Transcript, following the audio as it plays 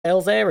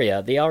Wales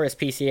area, the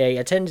RSPCA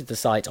attended the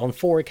site on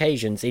 4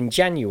 occasions in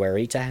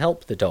January to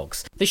help the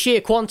dogs. The sheer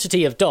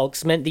quantity of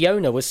dogs meant the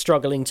owner was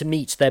struggling to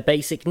meet their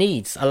basic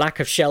needs, a lack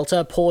of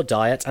shelter, poor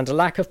diet and a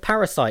lack of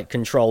parasite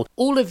control.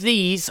 All of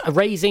these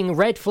raising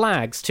red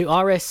flags to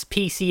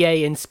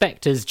RSPCA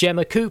inspectors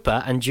Gemma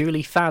Cooper and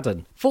Julie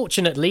Fadden.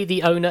 Fortunately,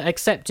 the owner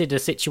accepted a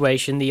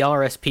situation the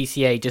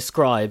RSPCA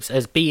describes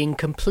as being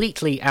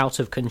completely out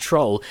of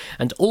control,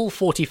 and all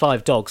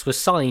 45 dogs were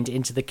signed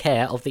into the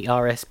care of the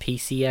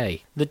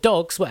RSPCA. The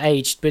dogs were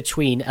aged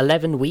between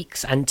 11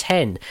 weeks and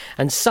 10,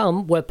 and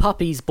some were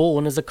puppies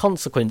born as a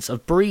consequence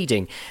of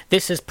breeding.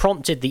 This has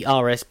prompted the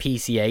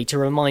RSPCA to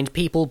remind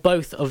people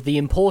both of the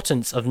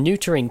importance of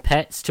neutering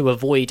pets to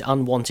avoid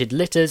unwanted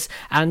litters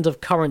and of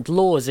current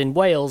laws in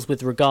Wales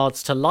with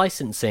regards to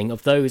licensing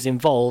of those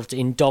involved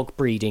in dog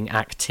breeding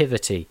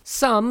activity.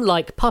 Some,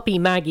 like Puppy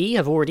Maggie,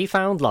 have already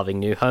found loving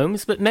new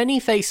homes, but many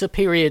face a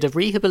period of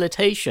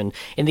rehabilitation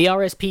in the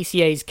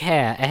RSPCA's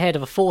care ahead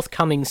of a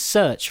forthcoming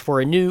search for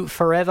a new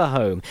forever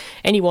home.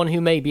 Anyone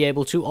who may be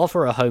able to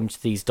offer a home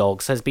to these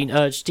dogs has been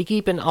urged to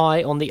keep an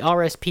eye on the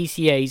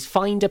RSPCA's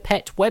Find a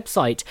Pet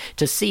website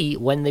to see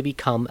when they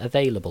become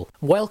available.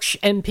 Welsh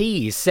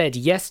MPs said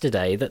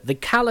yesterday that the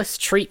callous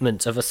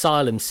treatment of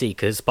asylum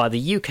seekers by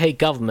the UK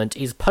government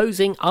is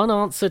posing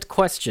unanswered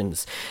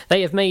questions.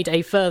 They have made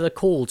a further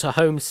call to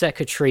Home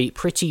Secretary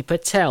Priti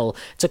Patel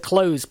to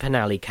close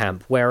Penally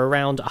Camp, where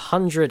around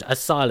 100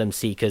 asylum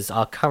seekers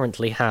are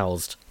currently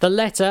housed. The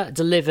letter,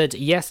 delivered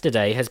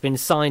yesterday, has been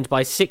signed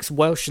by 6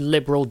 Welsh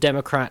Liberal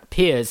Democrat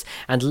peers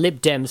and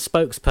Lib Dem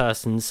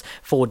spokespersons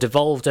for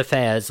Devolved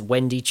Affairs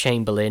Wendy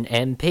Chamberlain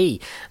MP.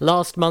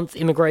 Last month,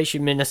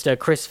 Immigration Minister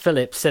Chris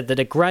Phillips said that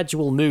a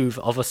gradual move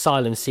of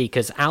asylum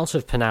seekers out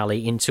of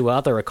Penally into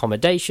other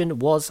accommodation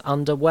was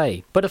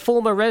underway. But a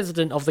former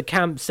resident of the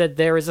camp said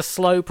there is a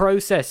slow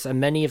process and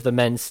many of the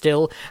men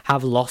still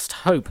have lost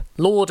hope.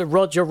 Lord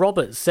Roger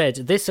Roberts said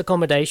this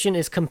accommodation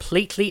is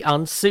completely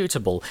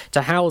unsuitable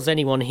to house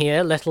anyone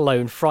here, let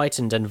alone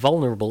frightened and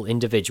vulnerable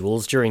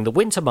individuals during the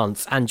winter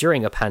months and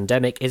during a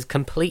pandemic, is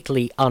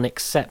completely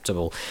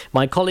unacceptable.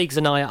 My colleagues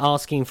and I are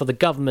asking for the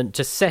government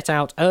to set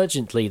out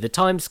urgently the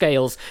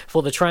timescales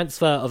for the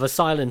transfer of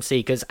asylum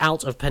seekers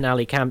out of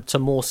Penally Camp to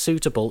more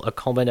suitable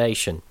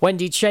accommodation.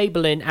 Wendy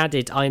Chamberlain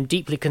added, I am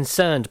deeply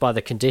concerned by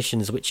the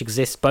conditions which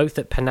exist both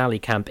at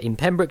Penally Camp in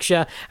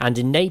Pembrokeshire and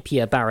in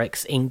Napier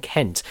Barracks in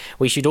Kent.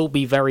 We should all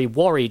be very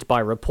worried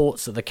by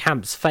reports that the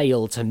camps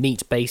fail to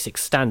meet basic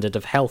standard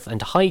of health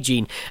and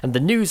hygiene, and the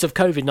news of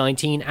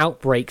COVID-19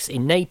 outbreaks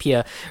in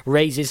Napier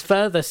raises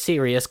further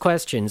serious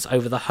questions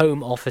over the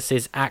Home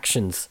Office's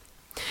actions.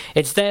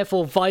 It's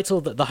therefore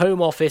vital that the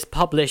Home Office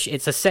publish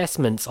its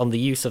assessments on the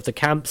use of the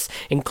camps,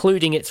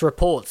 including its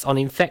reports on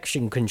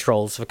infection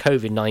controls for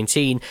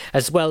COVID-19,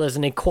 as well as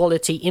an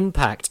equality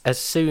impact as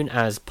soon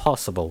as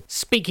possible.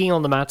 Speaking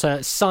on the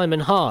matter,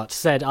 Simon Hart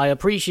said, I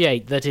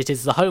appreciate that it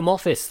is the Home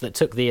Office that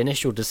took the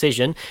initial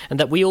decision and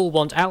that we all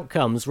want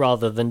outcomes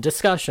rather than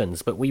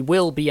discussions, but we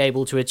will be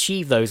able to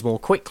achieve those more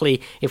quickly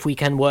if we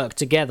can work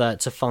together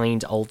to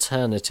find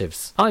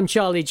alternatives. I'm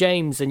Charlie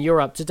James and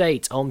you're up to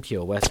date on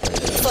Pure West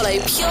Radio.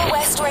 Follow Pure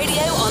West Radio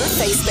on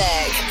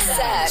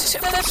Facebook. Search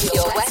for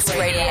Pure West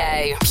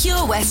Radio.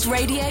 Pure West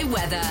Radio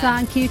weather.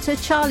 Thank you to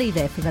Charlie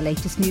there for the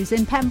latest news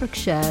in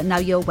Pembrokeshire. Now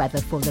your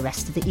weather for the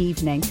rest of the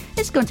evening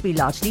is going to be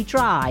largely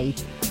dry.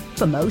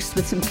 For most,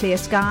 with some clear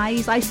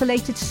skies,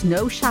 isolated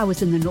snow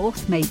showers in the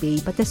north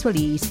maybe, but this will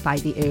ease by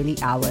the early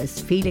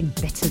hours, feeling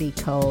bitterly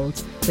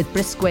cold, with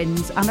brisk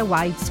winds and a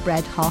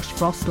widespread harsh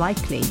frost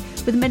likely,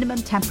 with a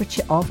minimum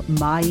temperature of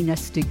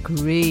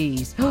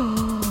 -degrees.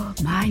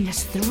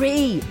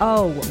 -3.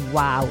 Oh,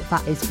 wow,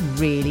 that is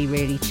really,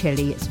 really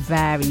chilly. It's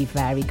very,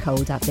 very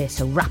cold out there,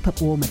 so wrap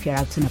up warm if you're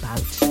out and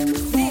about.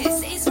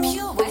 This is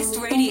Pure West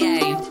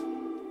Radio.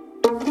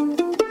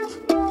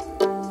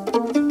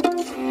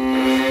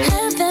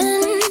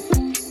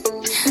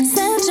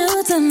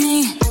 To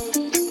me,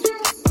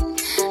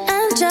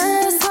 I'm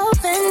just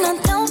hoping I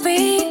don't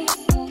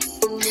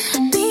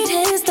repeat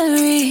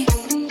history.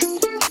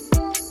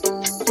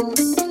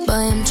 Boy,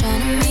 I'm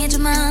trying to meet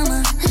your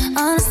mama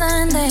on a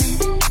Sunday,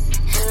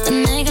 the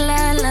nigga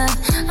I love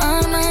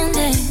on a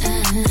Monday.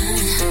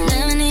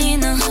 Never need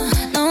no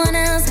one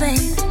else,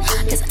 babe,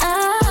 'cause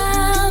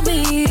I'll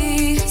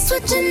be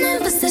switching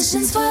up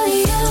positions for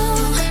you.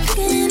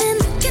 Cooking in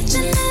the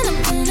kitchen and I'm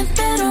in the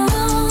bedroom.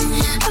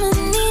 I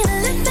don't need a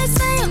lick, they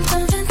say I'm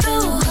coming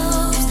through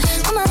holes.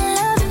 All my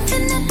love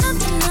infinite,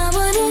 nothing I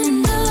wouldn't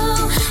do,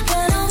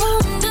 that I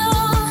won't do.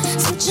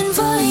 Switching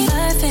for you,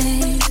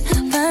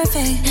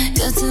 perfect,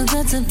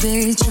 good to be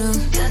true.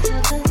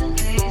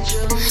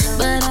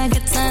 But I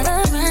get tired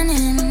of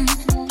running.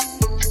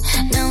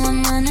 Now I'm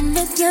running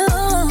with you.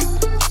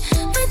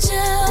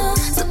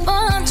 So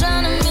boy, I'm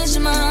trying to meet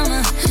your mama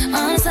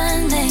on a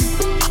Sunday,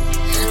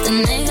 the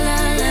nigga I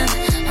love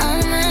on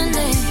a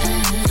Monday.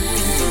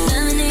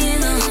 Never need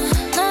no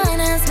one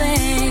else,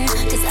 babe,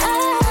 'cause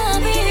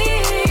I'll be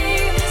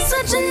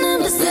switching up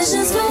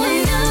positions for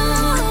you.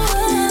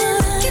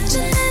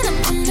 Kitchen and I'm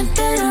in the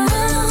bedroom. I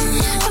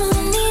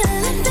don't need a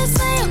lick, they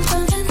say I'm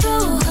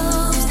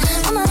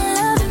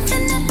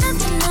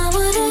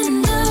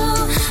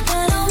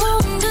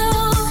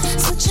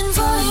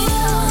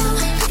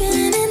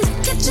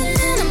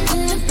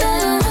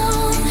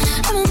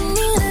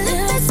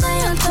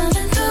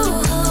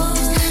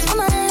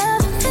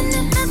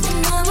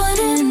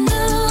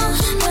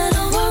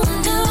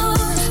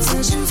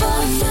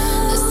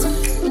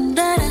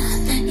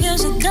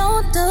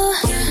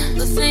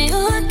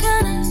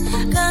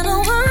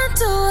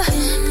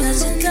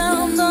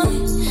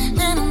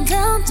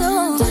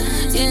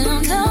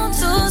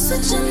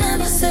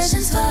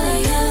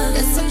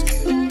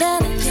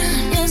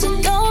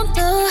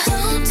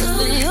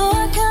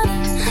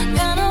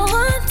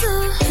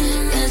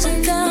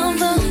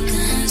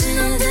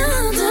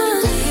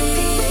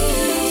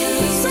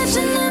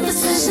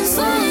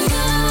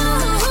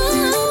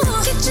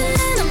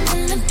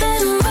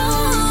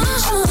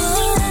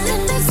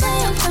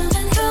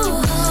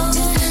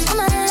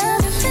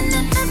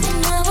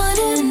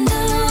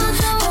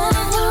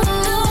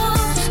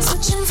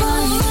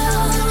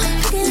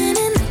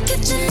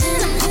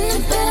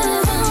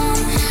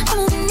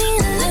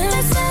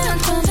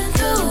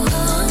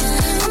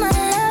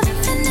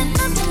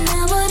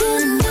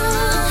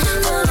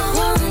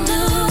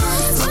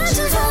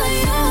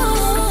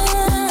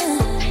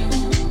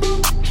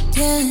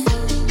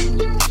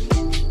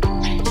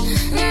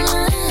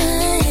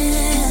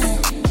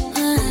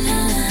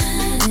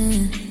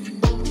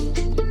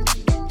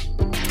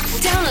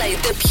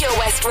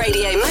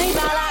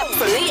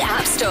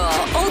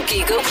Store or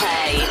Google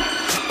Play.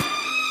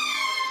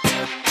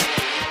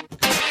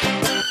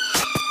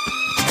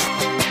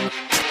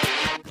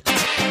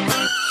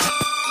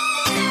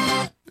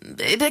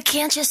 Baby,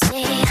 can't you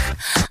see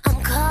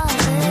I'm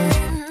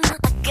calling?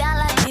 A guy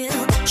like you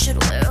should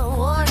wear a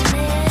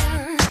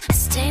warning.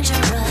 It's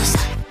dangerous,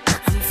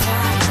 I'm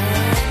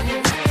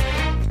falling.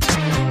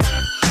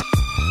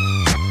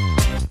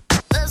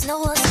 There's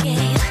no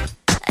escape,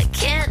 I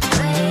can't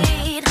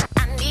wait. I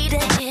need a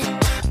hit,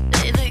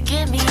 baby,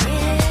 give me it.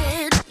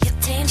 You're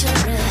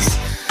dangerous,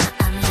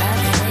 I'm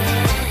loving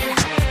it.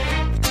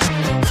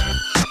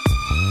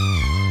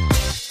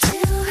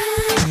 Too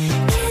high,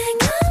 can't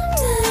come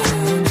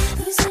down.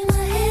 Losing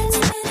my head,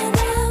 spinning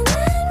round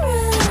and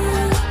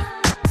round.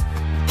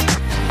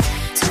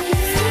 Do you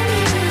feel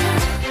me now?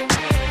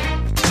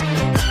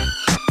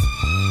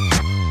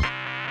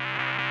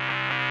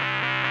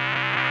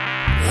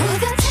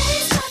 With the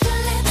taste of your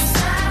lips,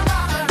 I'm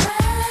on a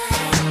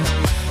ride.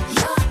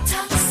 You're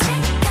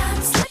toxic, I'm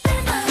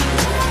slipping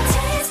under.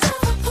 Taste of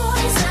a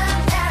poison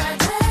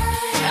paradise.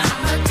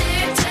 I'm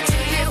addicted to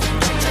you.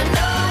 Don't you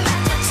know that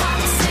you're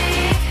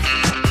toxic?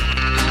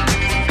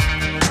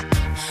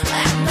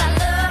 And I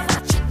love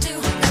what you do.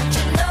 Don't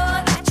you know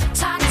that you're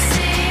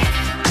toxic?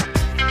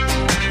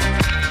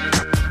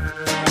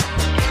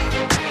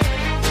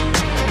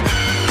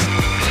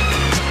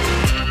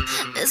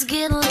 It's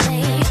getting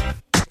late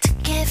to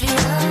give you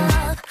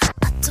up.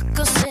 I took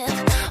a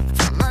sip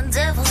from my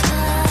devil's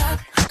cup.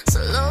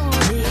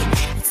 Slowly,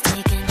 it's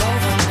taking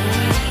over me.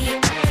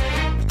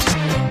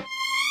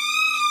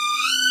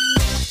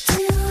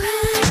 Too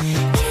high,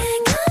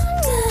 can't come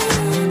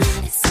down.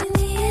 It's in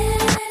the air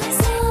and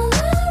it's all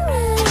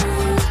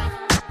around.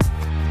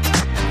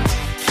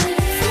 Can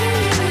you feel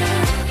me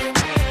now?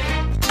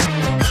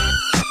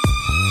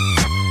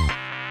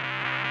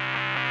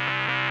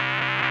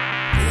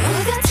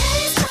 With the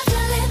taste of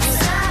your lips,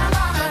 I'm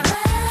on a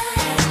ride.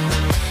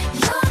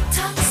 You're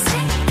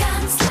toxic,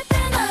 I'm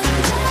slipping under.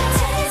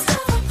 Taste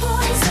of a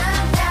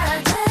poison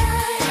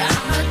paradise.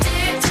 I'm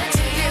addicted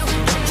to you.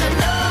 Don't you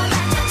know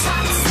that you're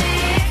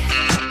toxic?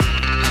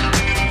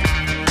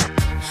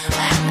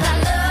 And I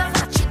love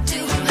what you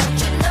do. Don't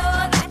you know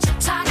that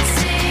you're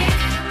toxic?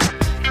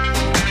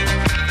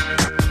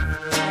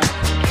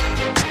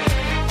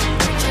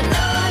 Don't you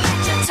know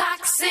that you're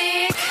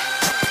toxic?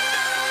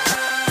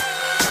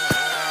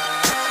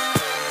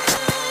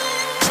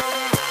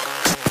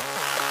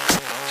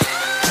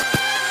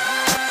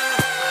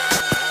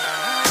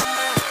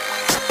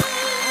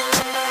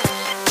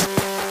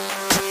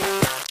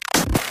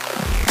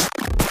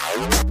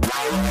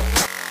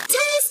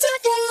 Taste of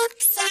your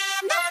lips,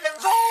 I'm on a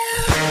roll.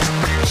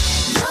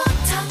 You're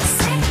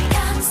toxic,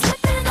 I'm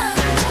slipping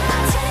under.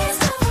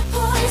 Taste of a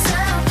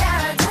poison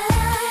paradise.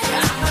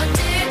 I'm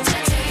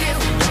addicted to you.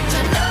 Don't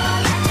you know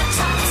that you're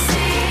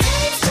toxic?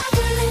 Taste of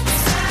your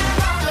lips, I'm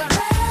on a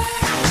roll.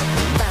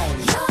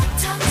 You're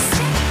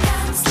toxic,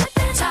 I'm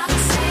slipping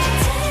toxic.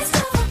 Taste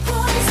of a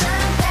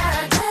poison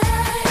paradise.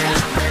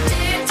 I'm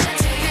addicted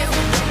to you.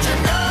 Don't you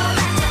know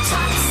that you're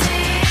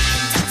toxic?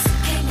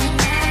 Intoxicate me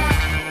now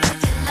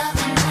with your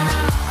loving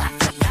now. I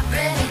think I'm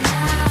ready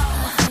now.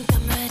 I think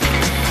I'm ready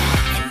now.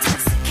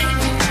 Intoxicate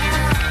me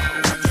now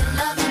with your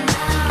loving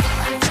now.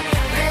 I think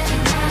I'm ready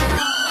now.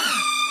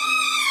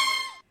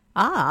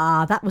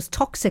 Ah, that was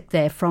Toxic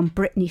there from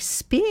Britney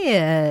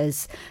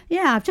Spears.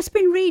 Yeah, I've just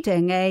been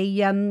reading a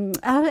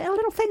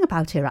little thing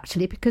about her,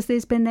 actually, because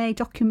there's been a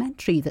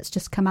documentary that's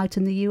just come out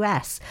in the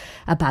US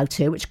about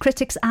her, which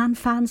critics and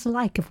fans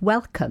alike have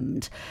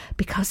welcomed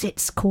because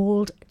it's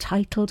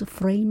titled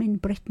Framing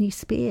Britney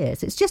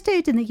Spears. It's just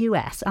aired in the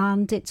US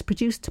and it's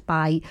produced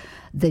by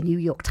the New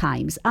York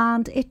Times,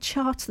 and it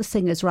charts the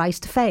singer's rise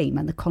to fame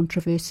and the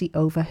controversy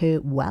over her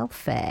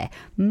welfare.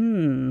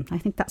 I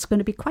think that's going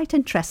to be quite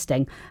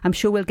interesting. I'm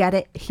sure we'll get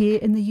it here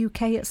in the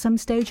UK at some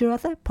stage or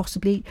other,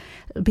 possibly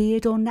it'll be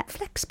aired on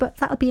Netflix, but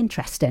that'll be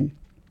interesting.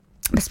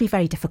 Must be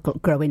very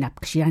difficult growing up,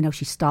 because I know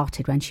she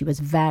started when she was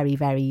very,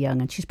 very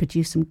young, and she's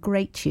produced some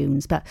great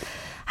tunes, but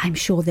I'm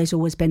sure there's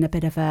always been a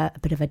bit of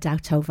a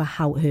doubt over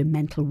how her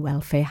mental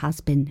welfare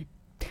has been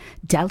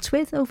dealt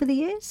with over the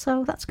years,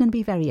 so that's going to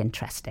be very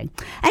interesting.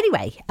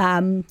 Anyway,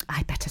 I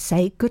better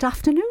say good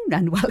afternoon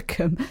and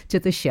welcome to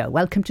the show.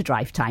 Welcome to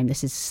Drive Time.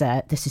 This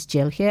is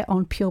Jill here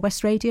on Pure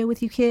West Radio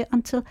with you here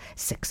until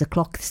 6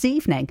 o'clock this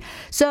evening.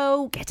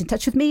 So get in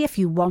touch with me if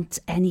you want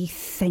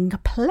anything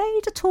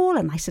played at all,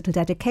 a nice little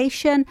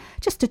dedication,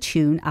 just a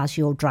tune as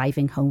you're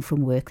driving home from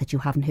work that you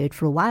haven't heard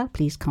for a while.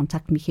 Please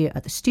contact me here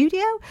at the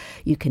studio.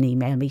 You can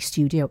email me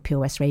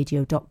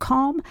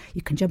studio@purewestradio.com.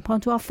 You can jump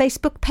onto our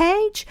Facebook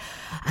page.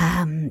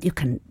 You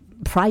can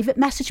private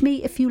message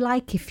me if you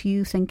like, if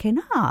you're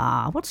thinking,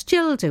 what's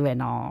Jill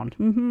doing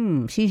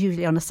on? She's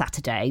usually on a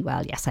Saturday.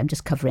 Well, yes, I'm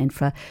just covering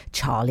for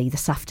Charlie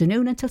this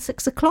afternoon until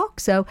 6 o'clock.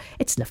 So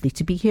it's lovely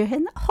to be here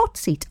in the hot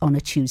seat on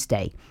a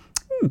Tuesday.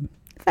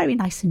 Very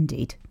nice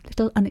indeed.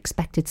 little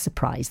unexpected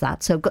surprise,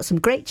 that. So I've got some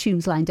great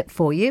tunes lined up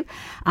for you.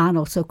 And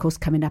also, of course,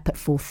 coming up at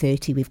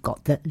 4:30, we've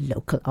got the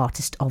local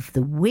artist of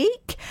the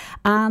week.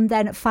 And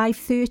then at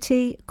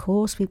 5:30, of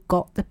course, we've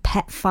got the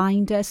pet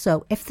finder.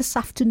 So if this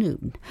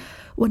afternoon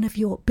one of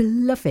your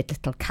beloved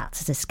little cats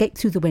has escaped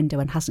through the window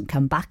and hasn't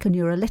come back, and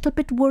you're a little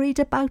bit worried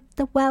about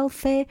the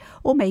welfare,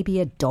 or maybe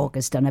your dog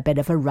has done a bit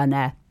of a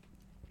runner,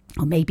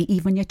 or maybe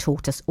even your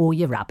tortoise or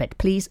your rabbit,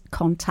 please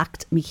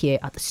contact me here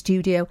at the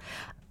studio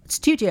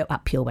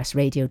at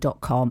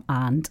purewestradio.com,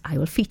 and I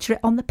will feature it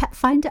on the Pet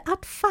Finder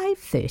at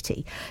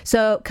 5:30.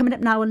 So coming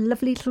up now, a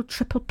lovely little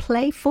triple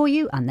play for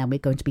you, and then we're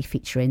going to be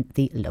featuring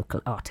the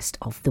local artist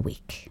of the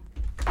week.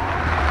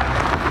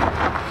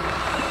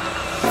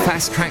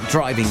 Fast Track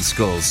Driving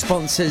School,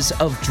 sponsors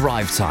of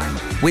Drivetime,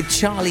 with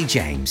Charlie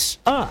James.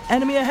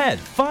 Enemy ahead.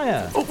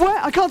 Fire. Oh,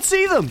 where? I can't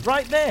see them.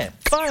 Right there.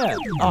 Fire.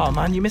 Oh,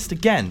 man, you missed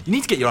again. You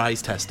need to get your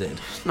eyes tested.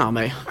 Nah,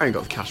 mate, I ain't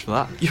got the cash for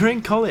that. You're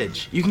in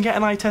college. You can get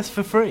an eye test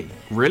for free.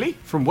 Really?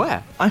 From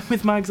where? I'm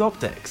with Mags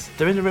Optics.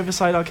 They're in the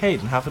Riverside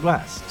Arcade in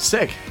Haverfordwest.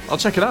 Sick. I'll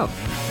check it out.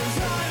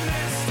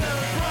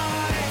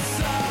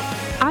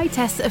 Eye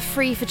tests are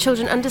free for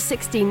children under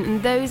 16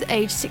 and those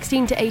aged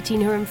 16 to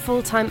 18 who are in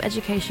full-time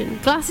education.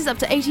 Glasses up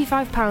to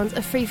 £85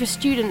 are free for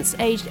students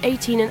aged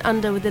 18 and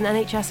under with an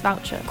NHS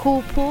voucher.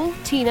 Call Paul,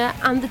 Tina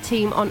and the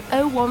team on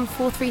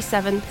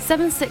 01437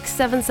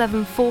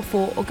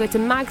 767744 or go to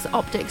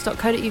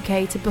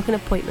magsoptics.co.uk to book an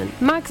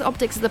appointment. Mags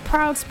Optics are the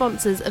proud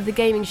sponsors of the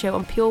gaming show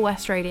on Pure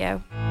West Radio.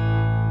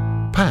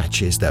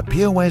 Patch is the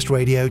Pure West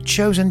Radio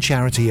chosen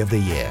charity of the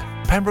year.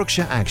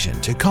 Pembrokeshire Action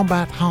to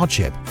Combat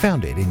Hardship,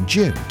 founded in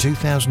June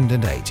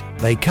 2008.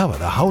 They cover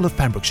the whole of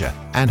Pembrokeshire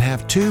and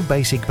have 2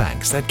 basic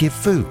banks that give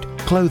food,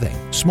 clothing,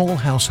 small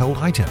household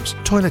items,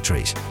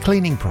 toiletries,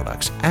 cleaning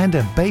products, and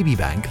a baby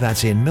bank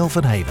that's in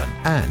Milford Haven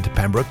and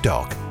Pembroke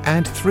Dock,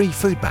 and 3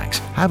 food banks,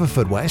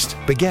 Haverfordwest,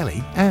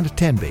 Begelly and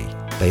Tenby.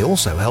 They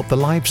also help the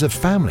lives of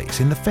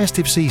families in the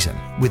festive season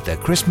with their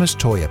Christmas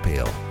toy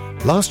appeal.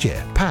 Last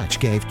year, Patch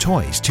gave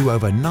toys to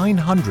over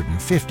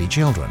 950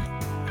 children.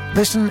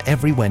 Listen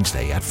every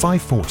Wednesday at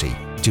 5:40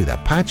 to the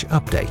Patch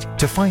Update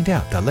to find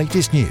out the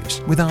latest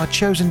news with our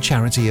chosen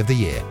charity of the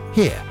year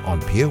here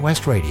on Pure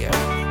West Radio.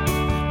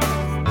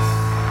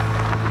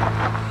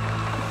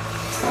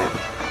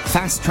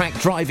 Fast Track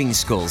Driving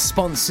School,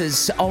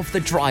 sponsors of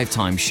the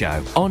Drivetime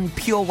show on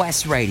Pure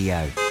West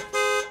Radio.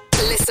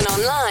 Listen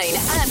online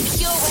at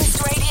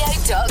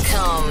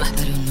purewestradio.com. I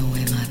don't know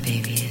where my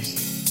baby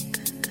is,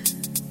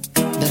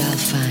 but I'll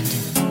find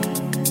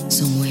him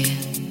somewhere,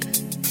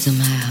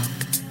 somehow.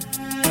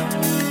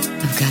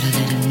 I've gotta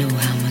let him know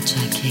how much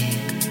I care.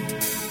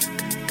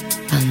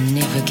 I'll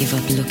never give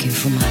up looking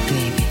for my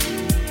baby.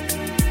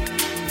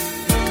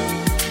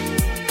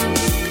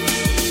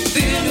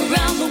 Been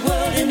around the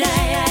world and I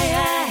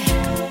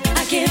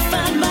can't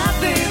find my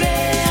baby.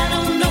 I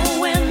don't know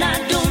when, I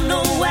don't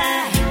know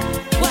why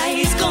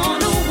he's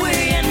gone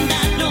away, and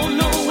I don't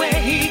know where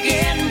he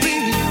can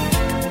be,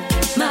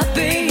 my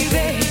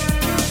baby.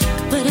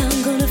 But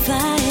I'm gonna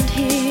find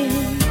him.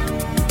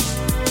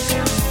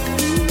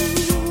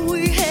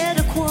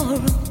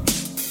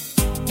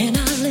 And I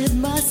let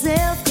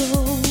myself go.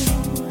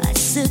 I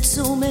said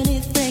so many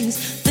things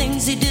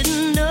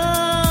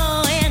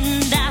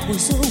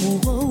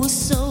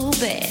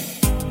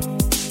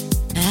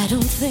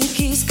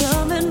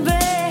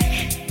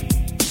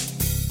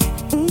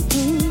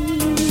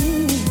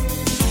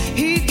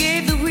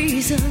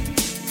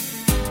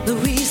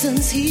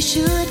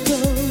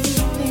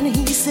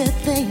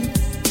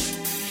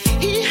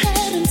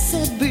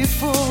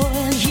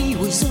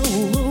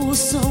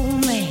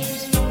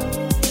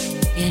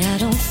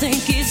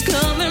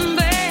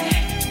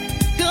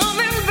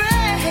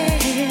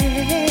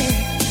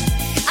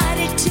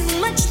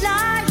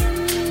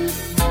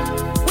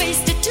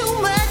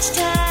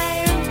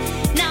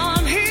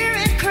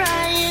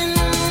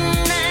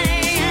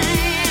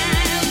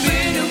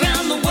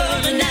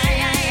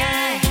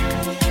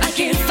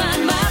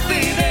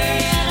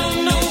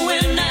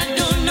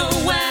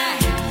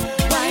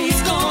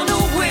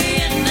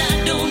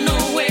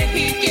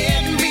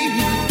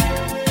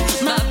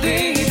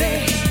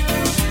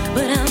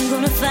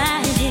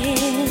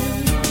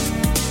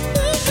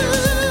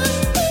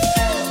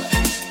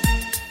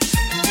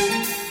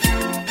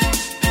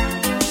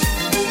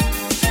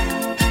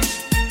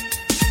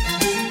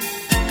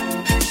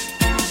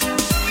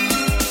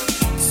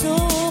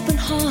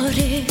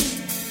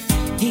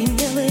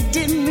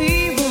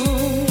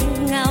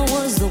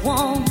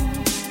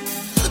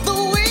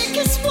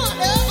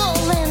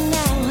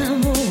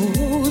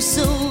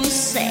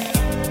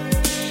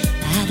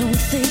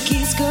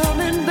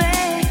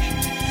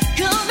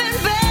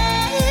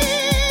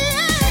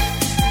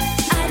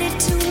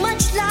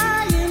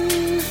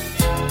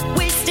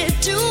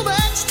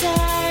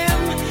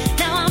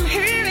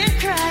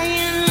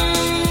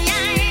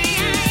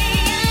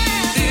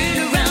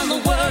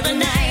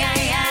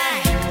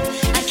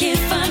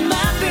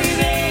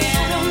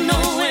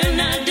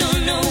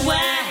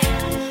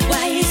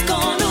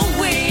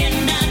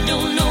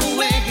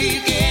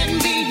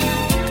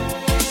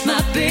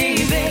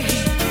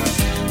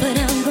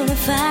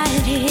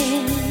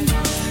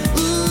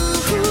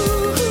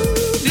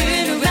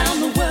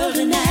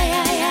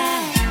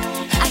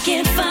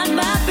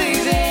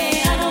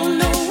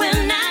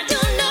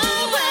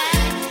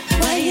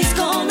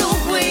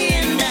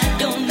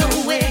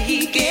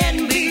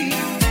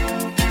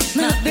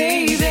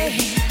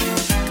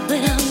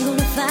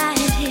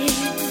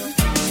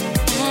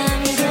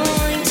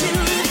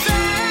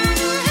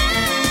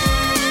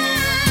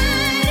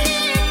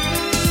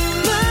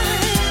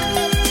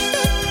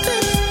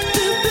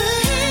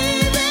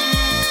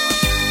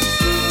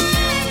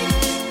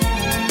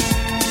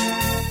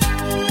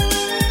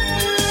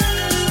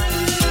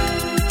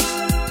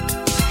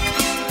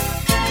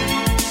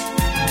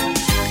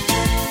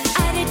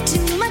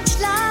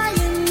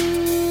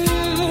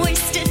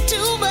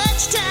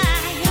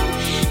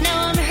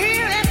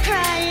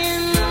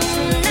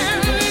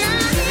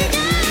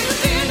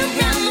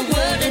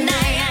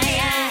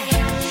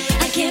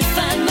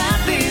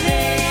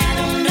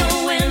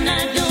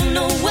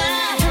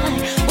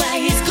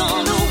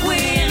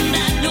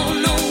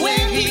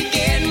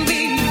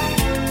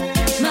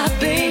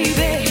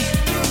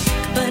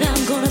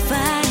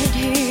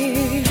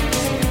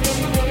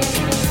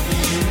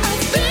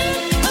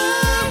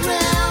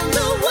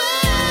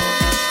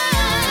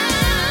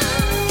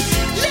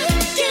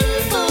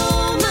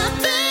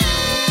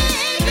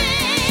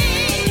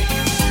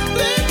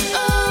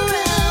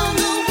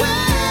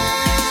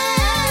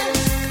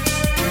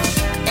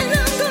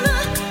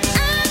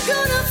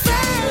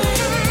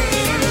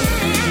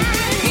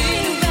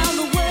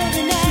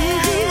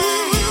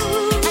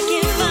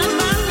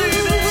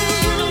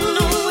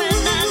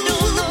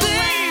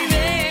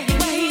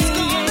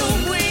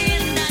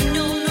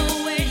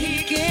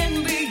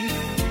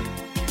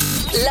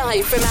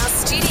Live from our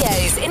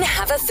studios in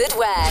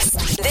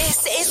Haverfordwest,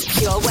 this is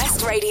Pure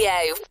West Radio.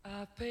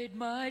 I've paid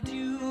my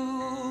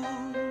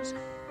dues,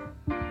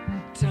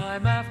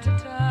 time after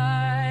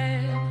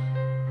time.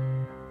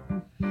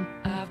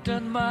 I've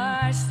done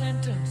my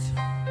sentence,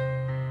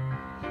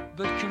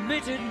 but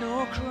committed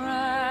no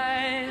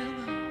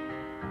crime.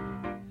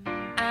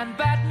 And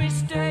bad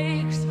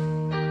mistakes,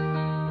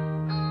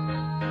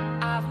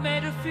 I've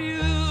made a few.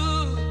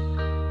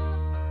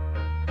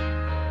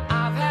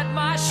 I've had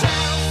my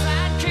shells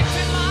and kicked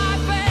in my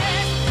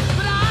face,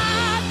 but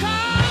I've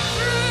come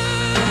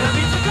through. Let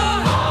me go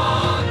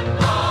on.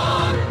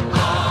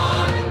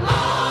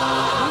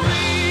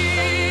 We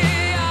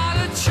are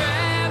the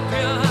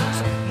champions,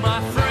 my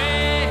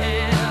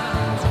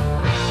friends,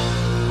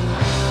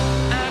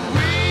 and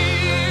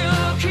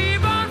we'll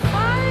keep on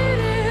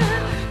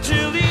fighting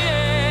till the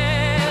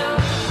end.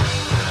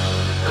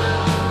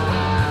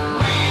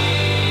 We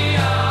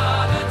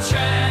are the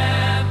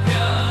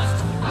champions.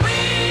 We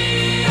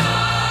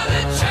are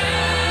the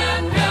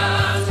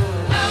champions.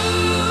 No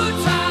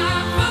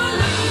time for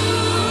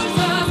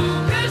losers,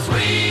 'cause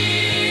we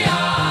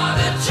are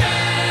the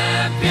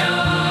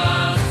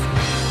champions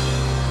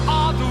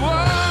of the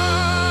world.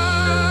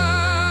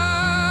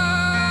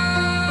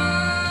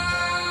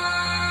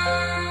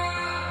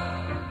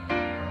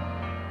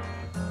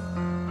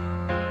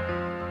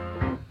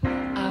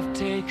 I've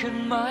taken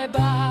my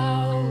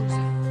bows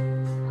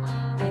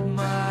and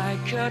my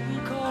curtain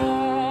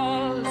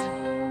calls.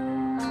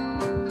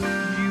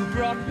 You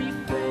brought me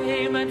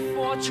fame and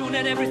fortune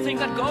and everything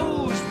that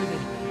goes with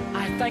it.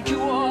 I thank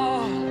you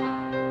all,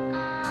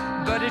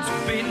 but it's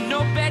been no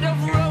bed of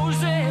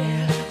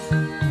roses,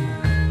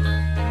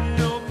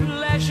 no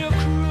pleasure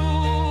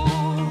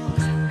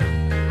cruise.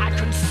 I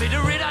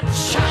consider it a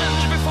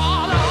challenge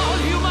before the whole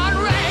human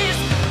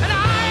race, and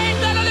I ain't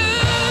gonna lose.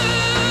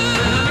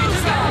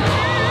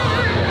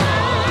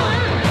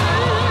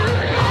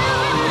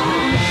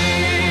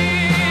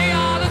 We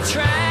are the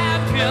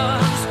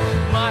champions,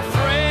 my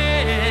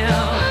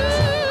friends,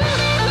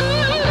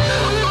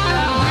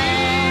 and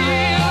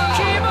we'll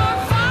keep on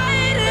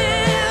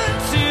fighting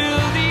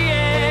till the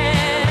end.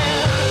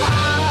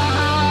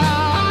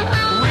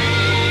 We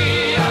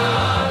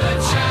are the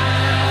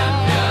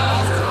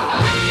champions.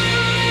 We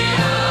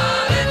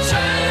are the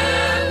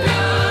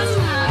champions.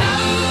 No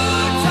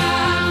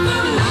time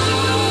for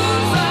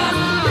losers,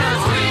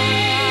 'cause we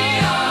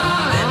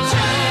are the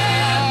champions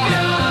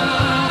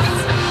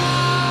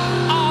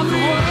of the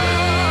world.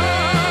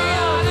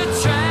 The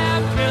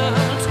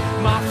champions,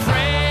 my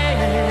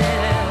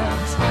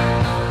friends,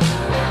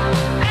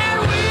 and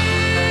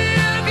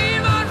we'll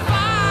keep on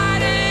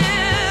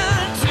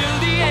fighting till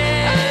the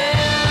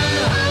end.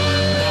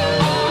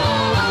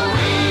 Oh,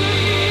 we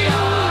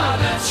are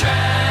the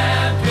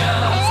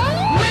champions.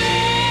 We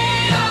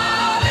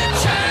are the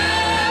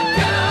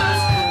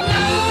champions.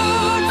 No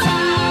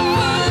time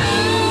for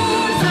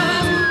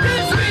losers,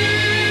 'cause we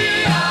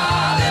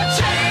are the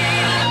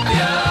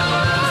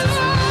champions.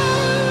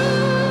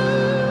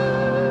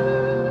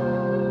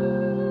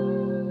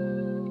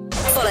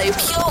 Follow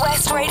Pure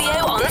West Radio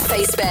on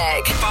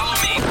Facebook. Follow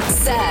me.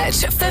 Search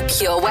for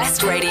Pure West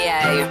Radio.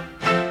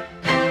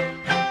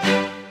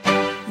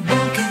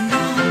 Walking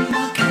on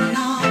broken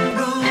glass.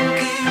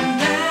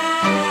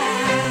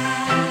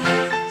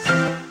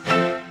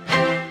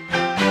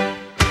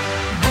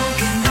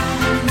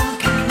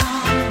 Walking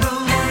on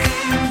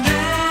broken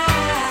glass.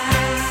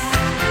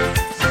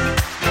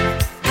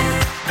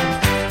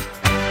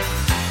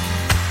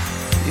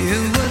 You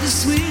were the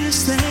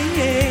sweetest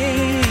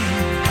thing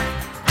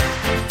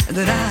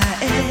that I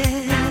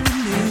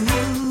ever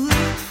knew.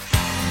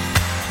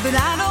 But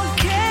I don't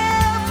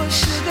care for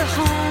sugar,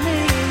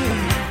 honey,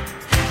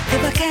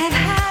 if I can't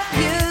have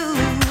you.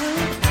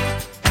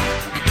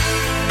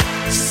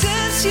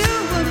 Since you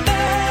were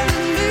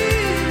married me,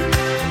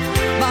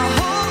 my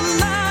whole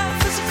life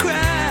is a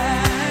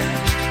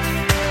crash.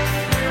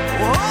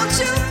 Won't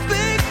you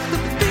pick the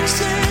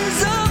pieces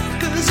up,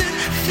 'cause it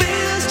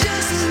feels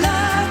just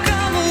like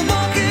I'm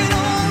walking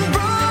on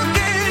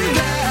broken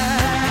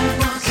glass.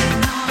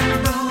 Walking on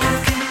broken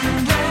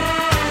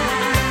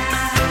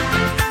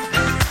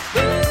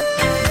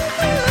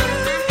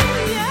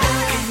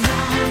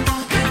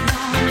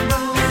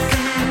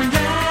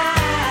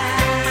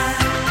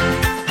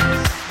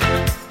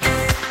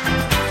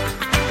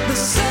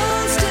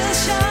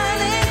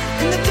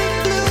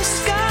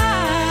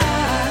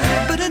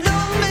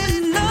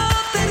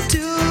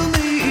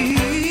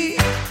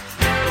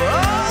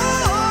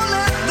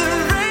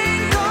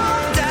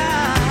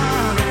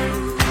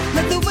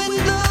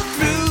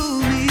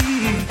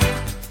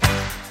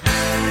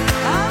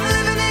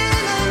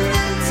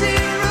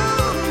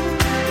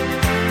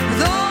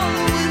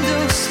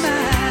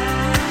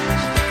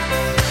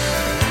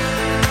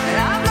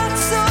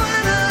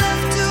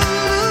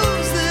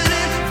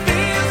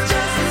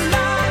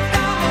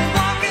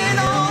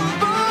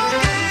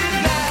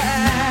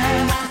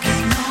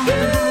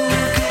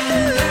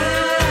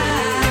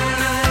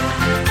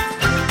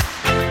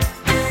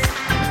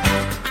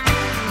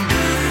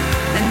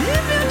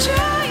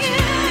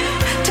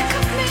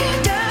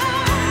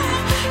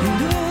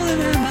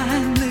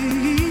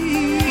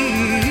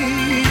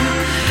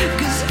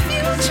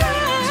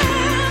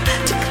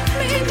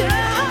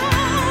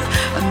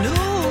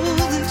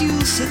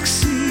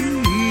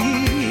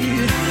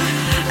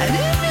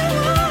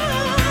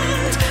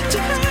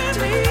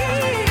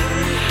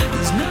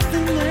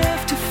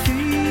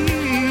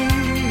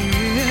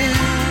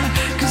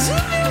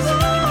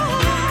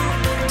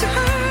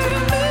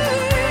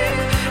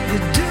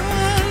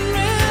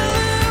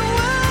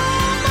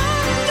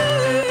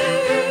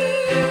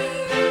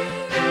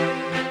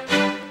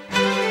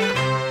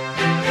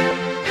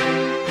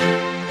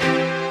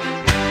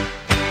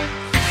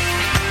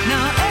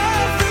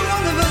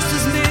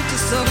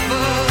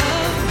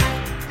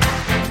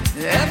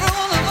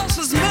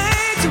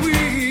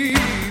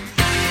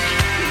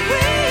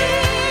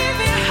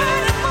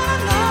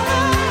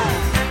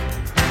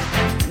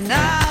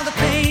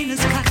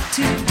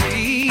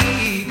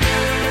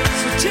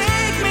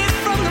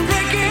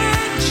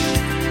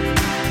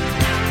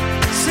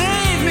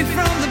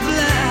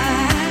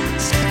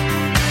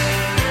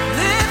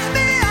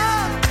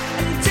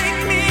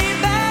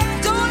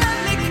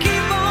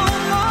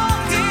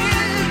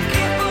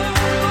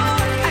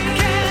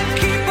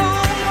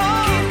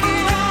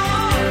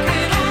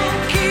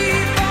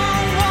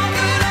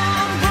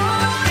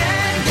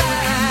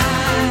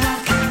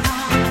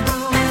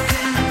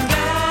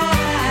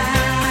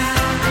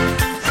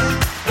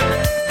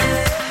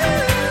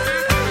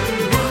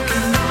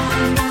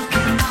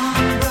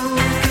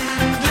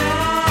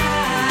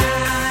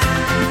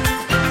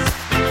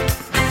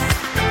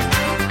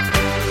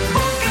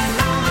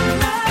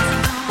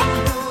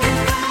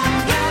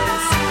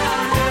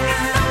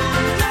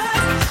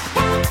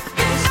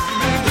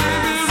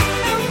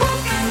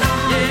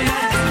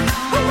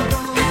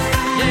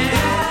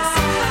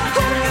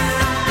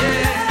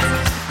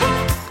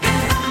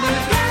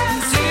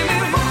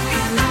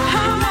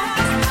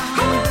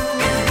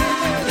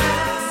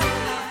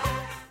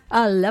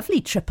A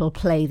lovely triple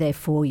play there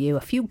for you.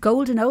 A few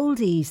golden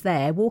oldies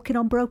there. Walking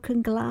on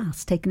Broken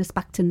Glass, taking us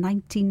back to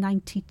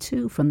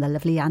 1992 from the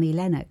lovely Annie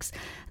Lennox.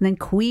 And then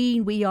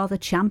Queen, We Are the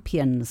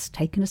Champions,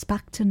 taking us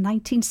back to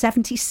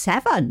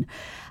 1977.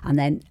 And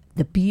then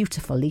the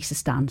beautiful Lisa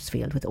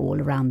Stansfield with All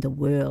Around the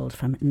World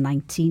from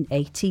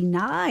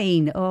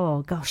 1989.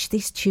 Oh gosh,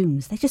 these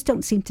tunes, they just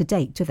don't seem to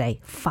date, do they?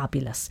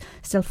 Fabulous.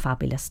 Still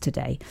fabulous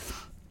today.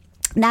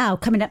 Now,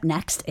 coming up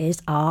next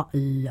is our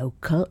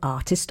local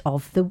artist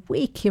of the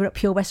week. Here at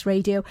Pure West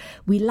Radio,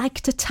 we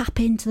like to tap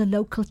into the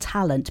local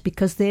talent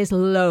because there's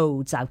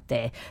loads out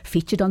there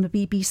featured on the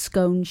BB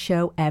Scone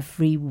show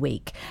every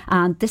week.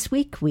 And this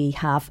week we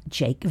have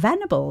Jake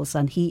Venables,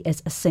 and he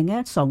is a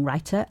singer,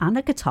 songwriter and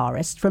a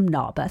guitarist from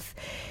Narberth.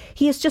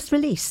 He has just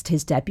released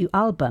his debut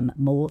album,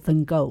 More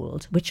Than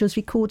Gold, which was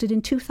recorded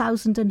in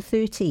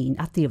 2013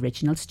 at the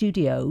Original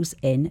Studios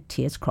in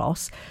Tiers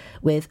Cross,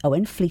 with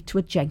Owen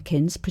Fleetwood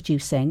Jenkins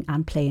producing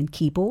and playing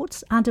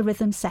keyboards, and a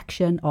rhythm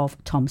section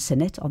of Tom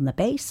Sinnott on the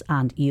bass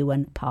and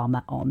Ewan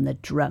Palmer on the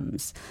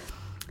drums.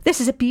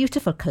 This is a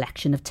beautiful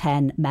collection of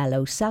 10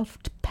 mellow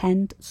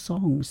self-penned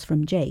songs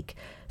from Jake,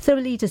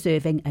 thoroughly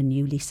deserving a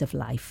new lease of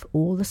life.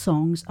 All the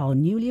songs are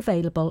newly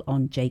available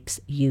on Jake's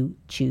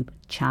YouTube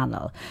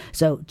channel,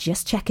 so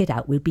just check it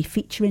out. We'll be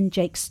featuring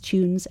Jake's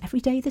tunes every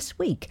day this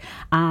week,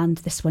 and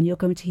this one you're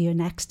going to hear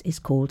next is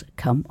called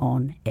Come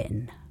On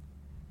In.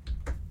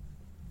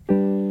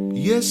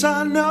 Yes,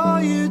 I know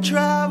you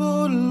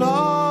traveled a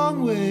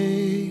long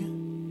way,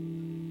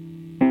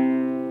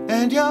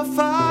 and you're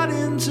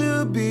fighting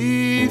to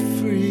be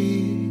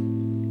free.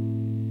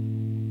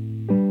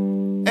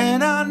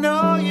 And I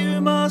know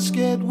you must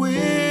get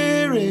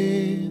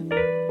weary.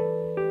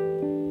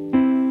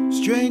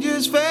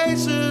 Strangers'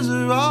 faces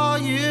are all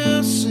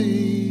you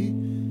see.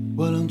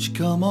 Why don't you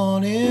come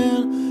on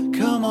in,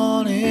 come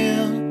on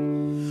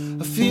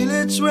in. I feel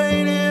it's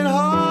raining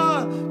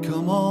hard,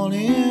 come on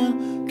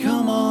in,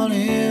 come on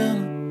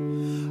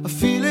in. I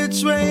feel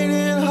it's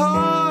raining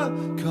hard,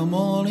 come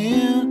on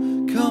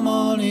in, come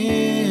on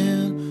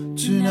in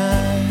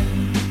tonight.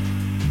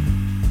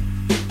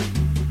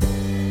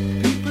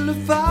 People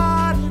are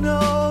fighting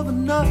over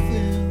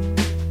nothing,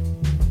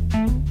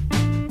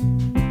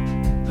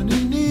 and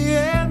in the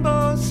end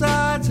both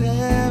sides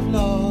have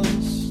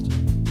lost.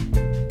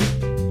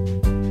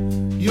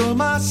 You're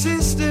my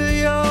sister,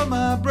 you're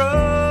my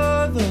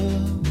brother.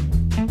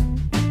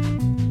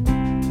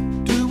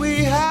 Do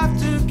we have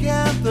to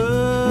count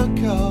the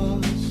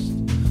cost?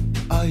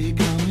 Are you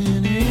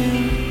coming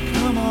in?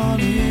 Come on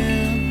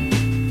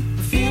in.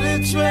 I feel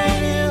it's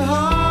raining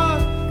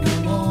hard.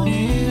 Come on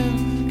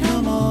in,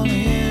 come on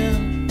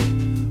in.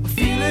 I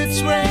feel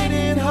it's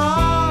raining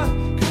hard.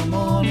 Come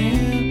on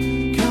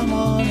in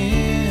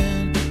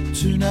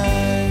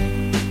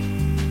tonight.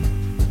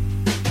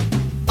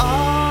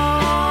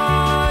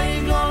 Are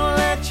you gonna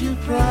let your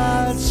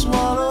pride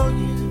swallow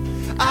you?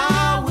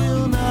 I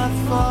will not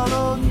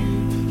follow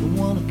you. Don't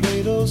wanna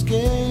play those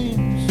games.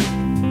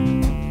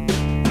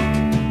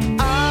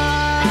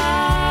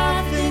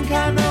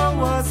 I know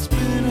what's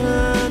been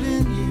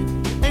hurting you.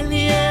 In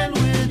the end,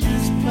 we're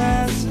just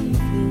passing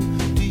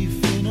through. Do you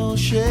feel no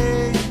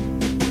shame?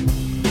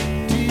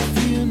 Do you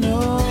feel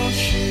no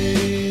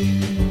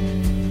shame?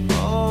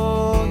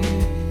 Oh,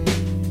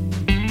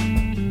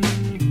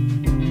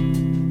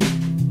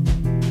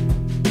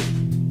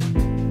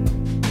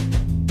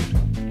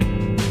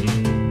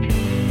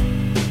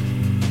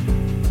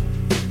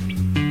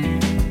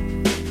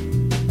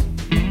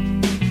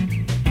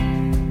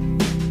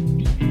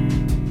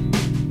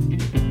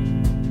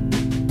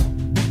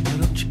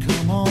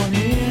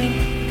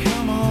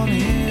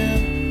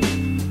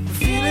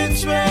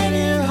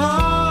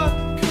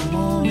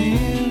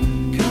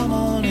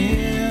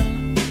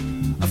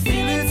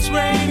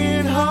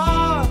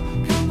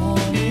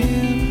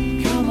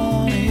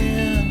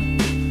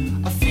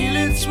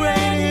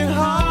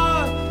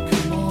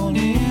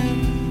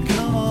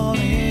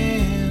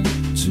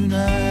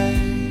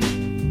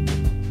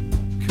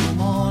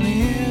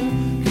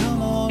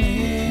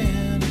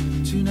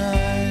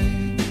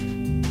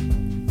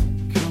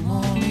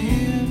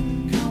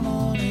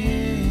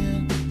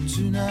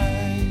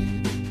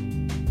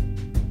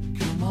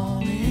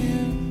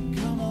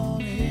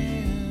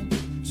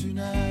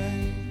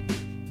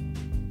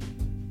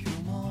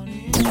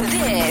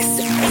 This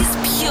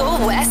is Pure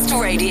West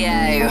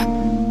Radio.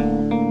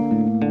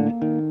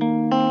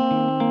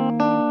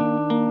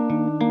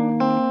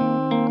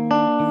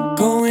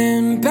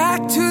 Going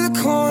back to the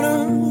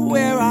corner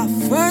where I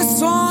first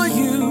saw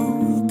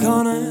you.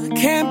 Gonna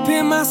camp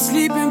in my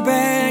sleeping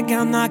bag,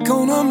 I'm not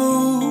gonna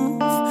move.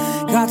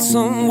 Got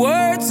some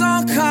words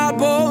on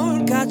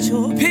cardboard, got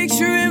your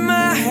picture in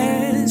my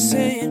hand,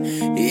 saying,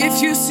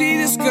 if you see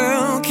this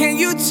girl, can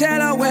you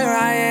tell her where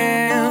I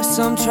am?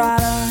 Some try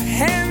to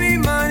hand me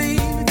money,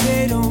 but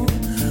they don't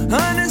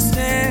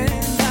understand.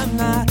 I'm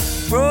not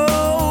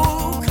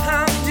broke,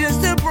 I'm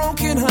just a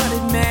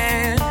broken-hearted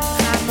man.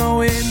 I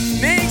know it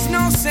makes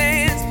no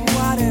sense, but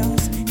what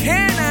else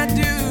can I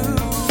do?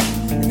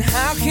 And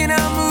how can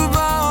I move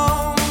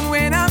on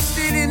when I'm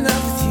still in love?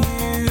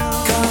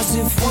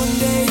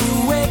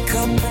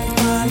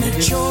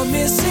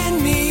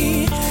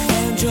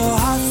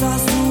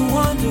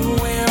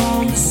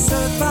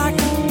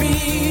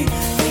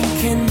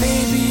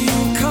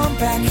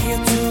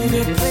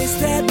 the place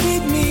that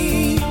beat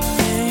me.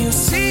 And you'll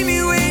see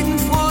me waiting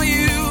for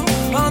you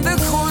on the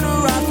corner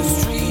of the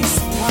street.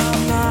 So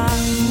I'm not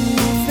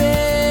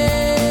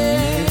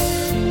moving.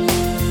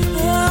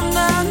 I'm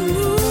not moving.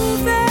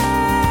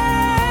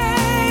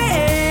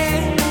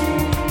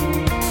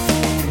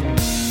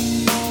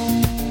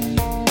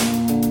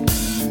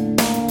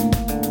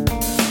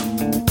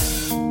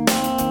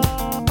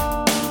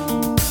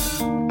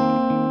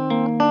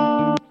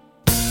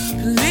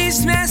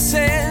 Policeman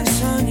said,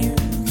 son, you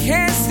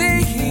can't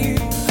stay here.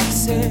 I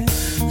said,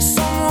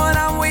 someone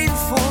I'm waiting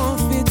for,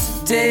 if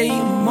it's a day,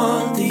 a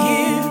month, a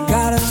year.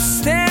 Gotta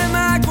stand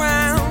my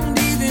ground,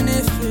 even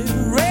if it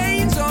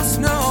rains or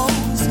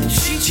snows. If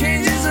she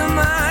changes her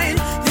mind,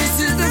 this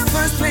is the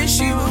first place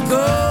she will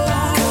go.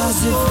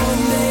 Cause if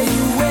one day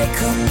you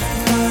wake up and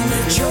find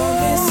that you're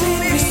missing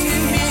me,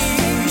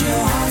 and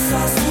your heart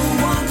starts to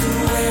wonder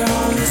where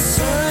all the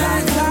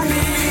sunlight can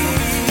be,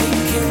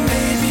 thinking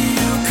maybe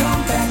you'll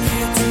come back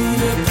here to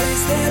the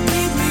place that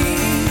beat me.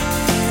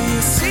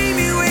 You'll see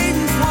me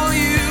waiting for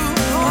you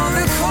on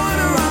the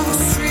corner of the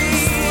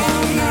street.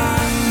 I'm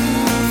not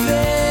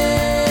moving.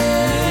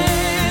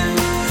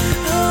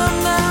 I'm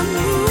not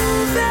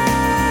moving.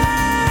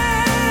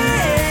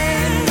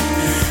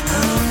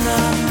 I'm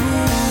not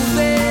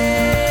moving.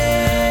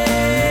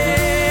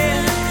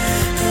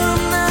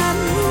 I'm not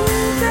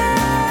moving.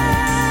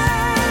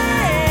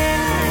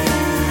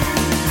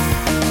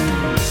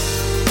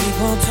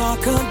 People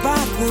talk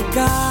about the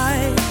guy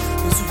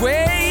who's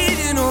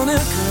waiting on a girl.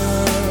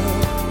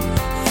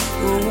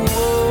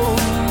 Oh,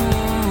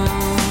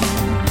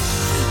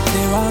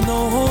 there are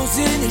no holes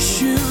in his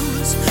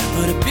shoes,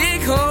 but a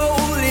big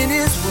hole in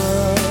his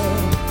world.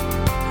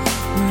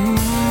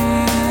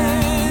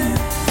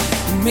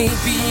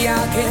 Maybe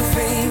I'll get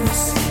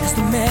famous as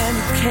the man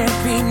who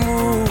can't be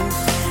moved.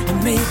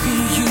 And maybe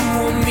you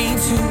won't mean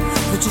to,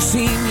 but you'll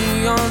see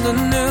me on the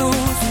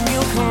news. And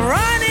you'll come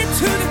running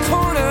to the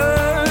corner,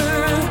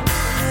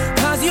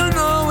 cause you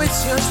know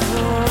it's just for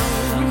you.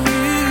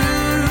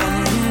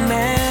 I'm the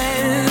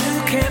man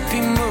who can't be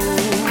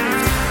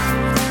moved.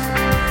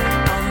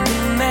 I'm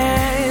the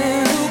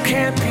man who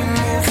can't be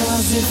moved.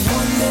 Cause if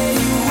one day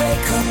you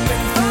wake up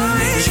and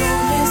find that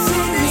you're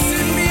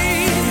missing me,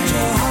 and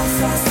your heart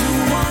starts to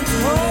wonder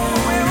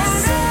where on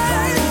earth I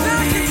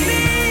could be,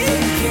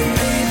 thinking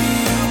maybe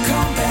you'll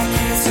come back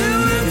here to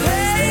the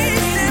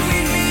place that we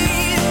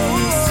meet.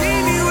 You'll see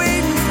me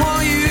waiting for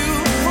you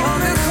on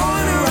the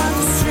corner of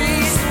the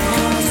street.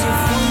 Cause if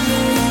one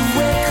day you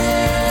wake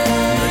up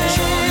and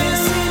you're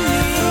missing me,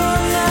 and your heart starts to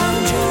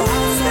wonder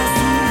where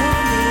on earth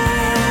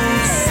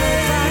I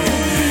could be,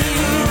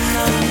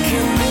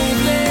 thinking maybe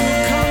you'll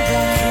come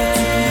back here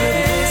to the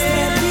place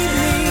that we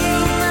meet.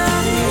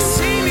 You'll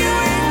see me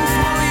waiting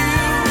for you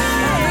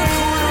on the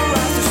corner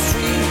of the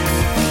street.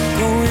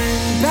 Going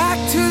back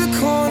to the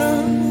corner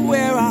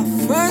where I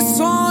first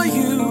saw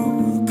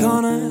you.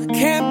 Gonna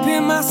camp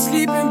in my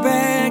sleeping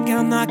bag.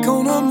 I'm not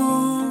gonna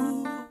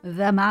move.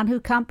 The Man Who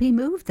Can't Be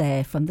Moved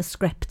there from the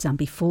script, and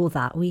before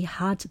that we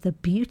had the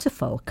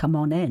beautiful Come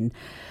On In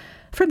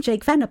from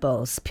Jake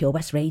Venables, Pure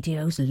West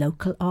Radio's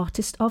local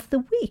artist of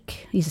the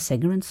week. He's a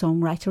singer and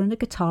songwriter and a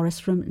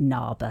guitarist from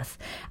Narberth,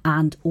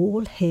 and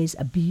all his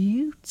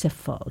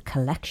beautiful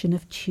collection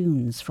of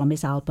tunes from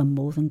his album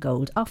More Than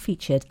Gold are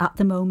featured at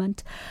the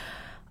moment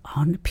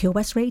on Pure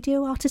West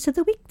Radio Artist of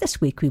the Week this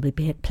week. We will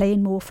be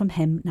playing more from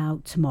him now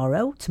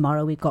tomorrow.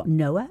 Tomorrow we've got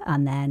Noah,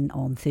 and then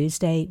on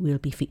Thursday we'll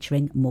be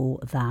featuring More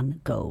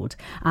Than Gold.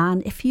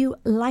 And if you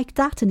liked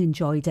that and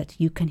enjoyed it,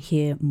 you can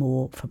hear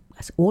more from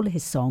us. All of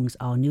his songs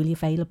are newly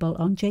available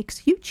on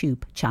Jake's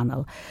YouTube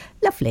channel.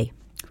 Lovely.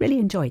 Really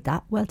enjoyed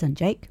that. Well done,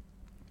 Jake.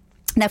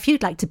 Now, if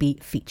you'd like to be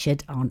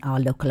featured on our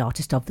local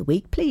artist of the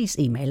week, please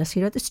email us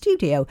here at the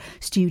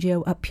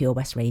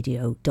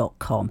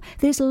studio@purewestradio.com.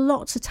 There's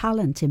lots of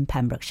talent in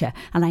Pembrokeshire,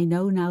 and I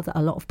know now that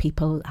a lot of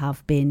people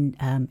have been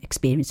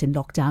experiencing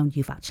lockdown.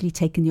 You've actually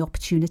taken the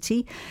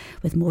opportunity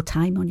with more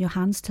time on your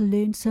hands to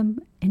learn some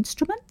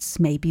instruments.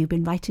 Maybe you've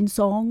been writing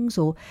songs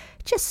or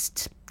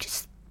just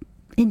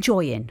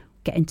enjoying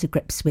getting to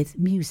grips with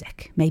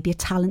music, maybe a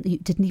talent that you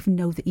didn't even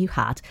know that you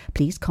had.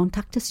 Please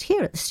contact us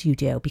here at the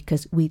studio,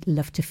 because we'd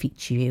love to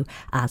feature you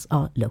as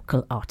our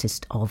local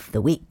artist of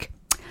the week.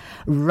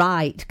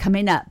 Right,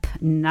 coming up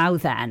now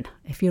then,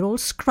 if you're all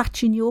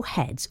scratching your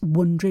heads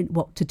wondering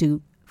what to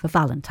do for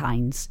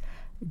Valentine's,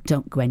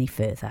 don't go any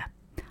further.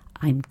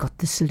 I've got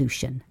the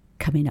solution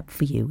coming up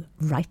for you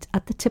right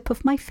at the tip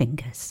of my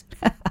fingers.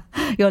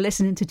 You're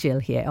listening to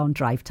Jill here on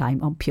Drive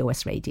Time on Pure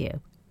West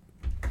Radio.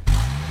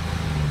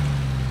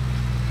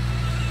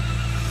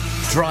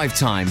 Drive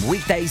Time,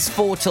 weekdays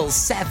 4 till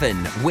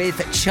 7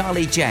 with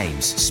Charlie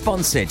James,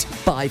 sponsored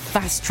by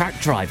Fast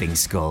Track Driving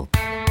School.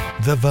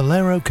 The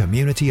Valero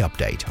Community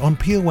Update on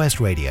Pure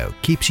West Radio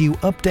keeps you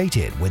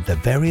updated with the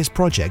various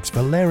projects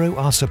Valero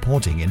are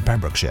supporting in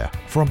Pembrokeshire,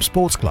 from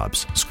sports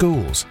clubs,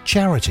 schools,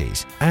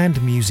 charities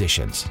and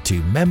musicians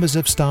to members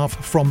of staff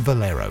from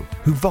Valero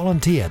who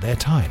volunteer their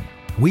time.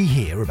 We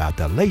hear about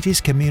the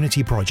latest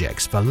community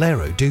projects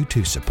Valero do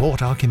to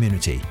support our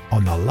community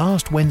on the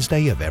last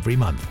Wednesday of every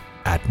month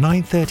at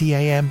 9:30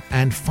 a.m.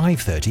 and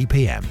 5:30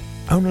 p.m.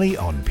 only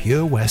on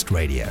Pure West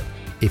Radio.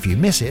 If you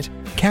miss it,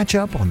 catch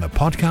up on the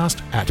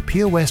podcast at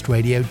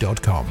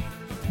purewestradio.com.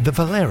 The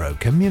Valero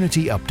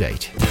Community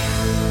Update.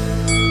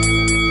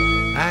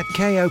 At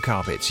KO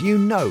Carpets, you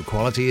know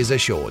quality is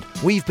assured.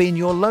 We've been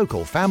your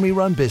local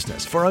family-run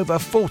business for over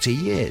 40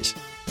 years.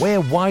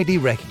 We're widely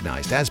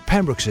recognised as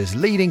Pembrokeshire's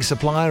leading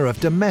supplier of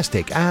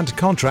domestic and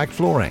contract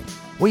flooring.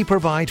 We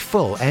provide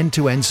full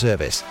end-to-end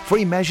service,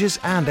 free measures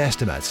and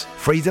estimates,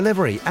 free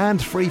delivery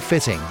and free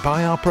fitting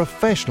by our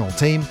professional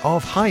team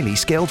of highly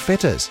skilled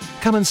fitters.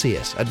 Come and see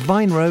us at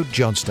Vine Road,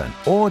 Johnston,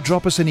 or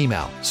drop us an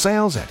email,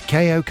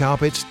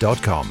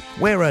 sales@kocarpets.com.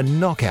 We're a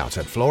knockout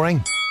at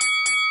flooring.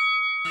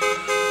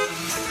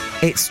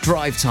 It's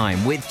Drive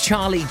Time with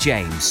Charlie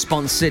James,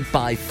 sponsored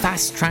by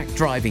Fast Track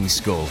Driving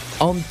School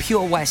on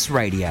Pure West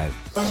Radio.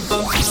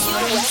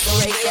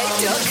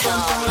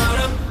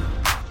 PureWestRadio.com.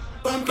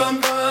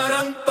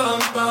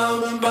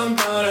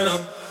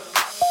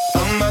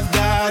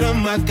 Oh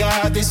my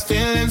God, these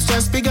feelings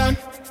just begun.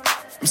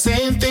 I'm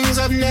saying things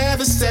I've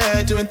never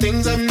said, doing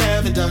things I've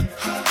never done.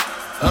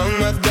 Oh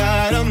my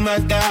God,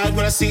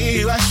 when I see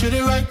you I should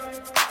it right.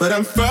 But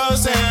I'm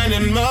frozen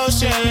in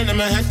motion and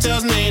my head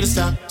tells me to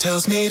stop.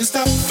 Tells me to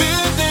stop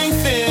feeling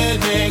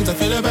feelings I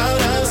feel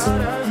about us.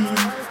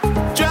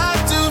 Try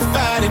to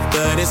fight it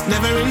but it's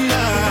never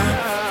enough.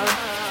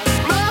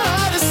 My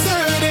heart is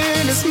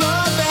hurting, it's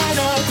more than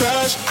a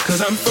crush. Cause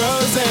I'm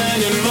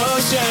frozen in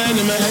motion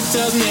and my head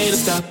tells me to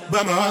stop.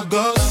 But my heart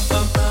goes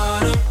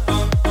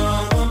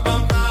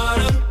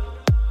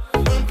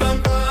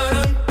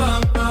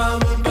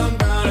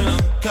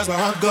cause my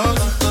heart goes.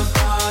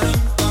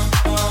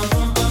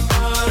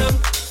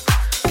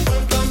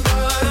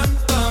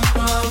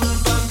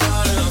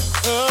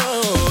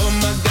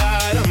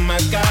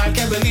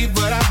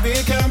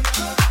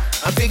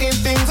 I'm thinking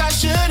things I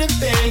shouldn't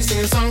think,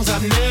 singing songs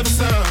I've never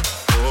sung.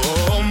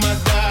 Oh my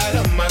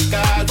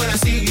God, when I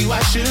see you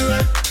I should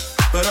run.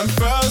 But I'm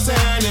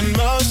frozen in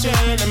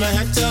motion and my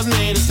head tells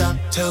me to stop.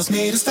 Tells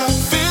me to stop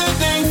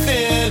feeling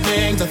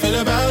feelings I feel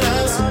about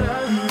us.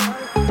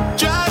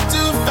 Try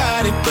to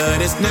fight it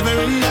but it's never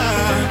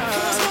enough.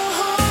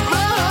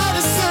 My heart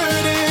is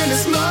hurting,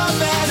 it's more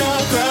than a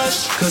crush.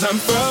 Cause I'm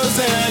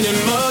frozen in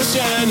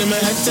motion and my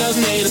head tells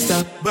me to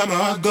stop. But my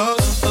heart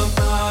goes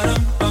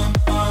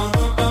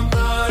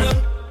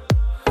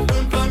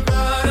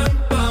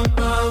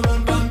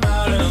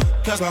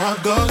cause my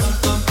heart goes.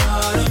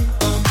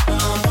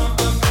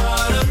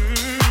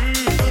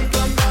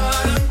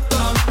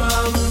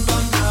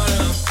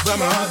 But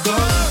my heart goes.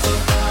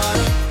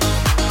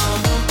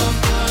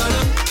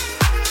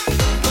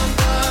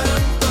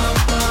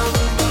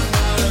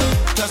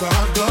 Cause my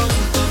heart goes.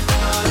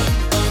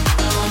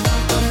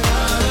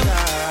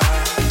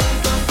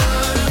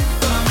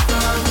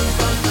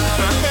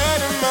 My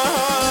head and my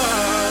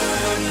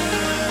heart.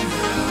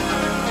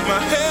 My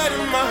head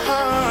and my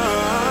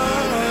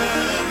heart.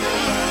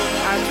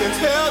 I can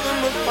tell them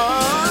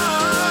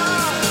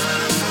apart.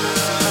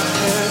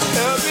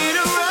 Help me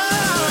to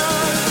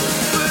run,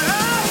 but I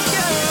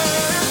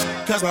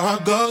can't. Cause my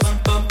heart goes.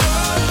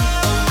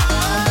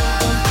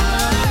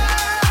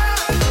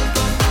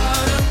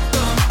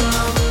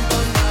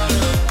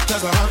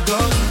 Cause my heart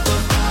goes.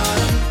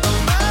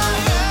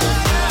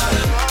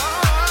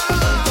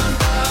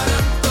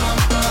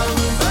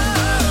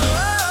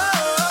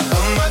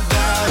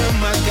 Oh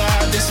my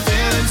God, this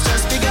feeling's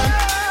just begun.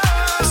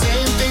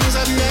 Saying things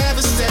I've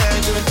never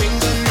said, doing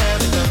things I've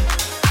never done.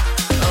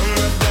 Oh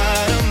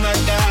my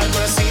God,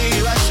 when I see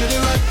you I should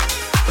it right.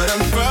 But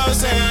I'm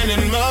frozen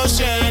in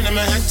motion and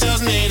my head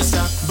tells me to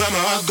stop. But my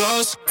heart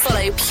goes.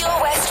 Follow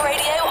Pure West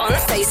Radio on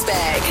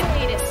Facebook.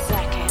 Wait a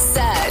second.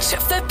 Search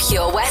for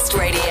Pure West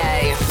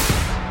Radio.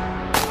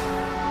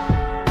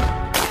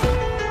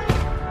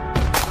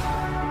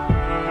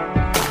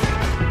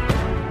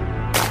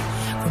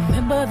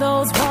 Remember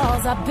those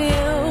walls I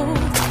built?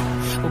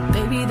 Well,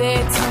 baby,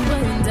 they're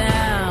tumbling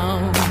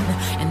down.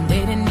 And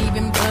they didn't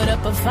even put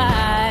up a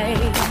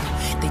fight.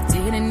 They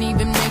didn't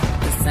even make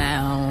the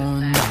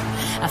sound.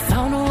 I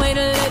found a way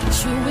to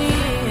let you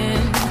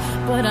in,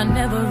 but I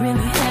never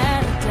really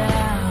had a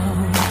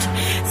doubt.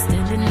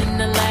 Standing in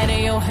the light of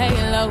your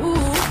halo,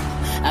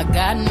 I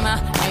got my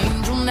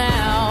angel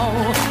now.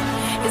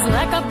 It's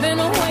like I've been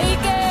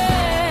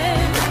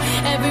awakened.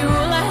 Every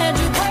rule I had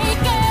you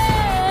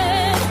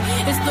breaking.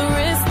 It's the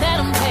risk that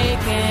I'm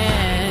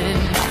taking.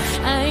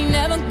 I ain't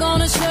never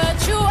gonna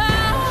shut you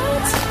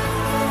out.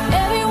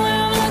 Everywhere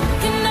I'm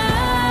looking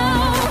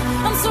now,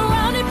 I'm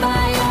surrounded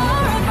by your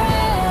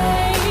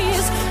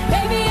embrace.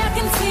 Baby, I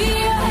can see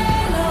your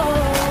halo.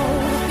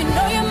 You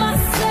know you're my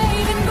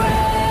saving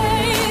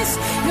grace.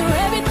 You're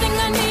everything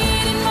I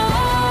need and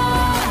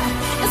more.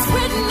 It's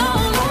written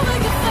all over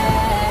your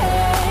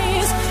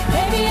face.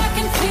 Baby, I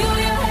can feel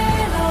your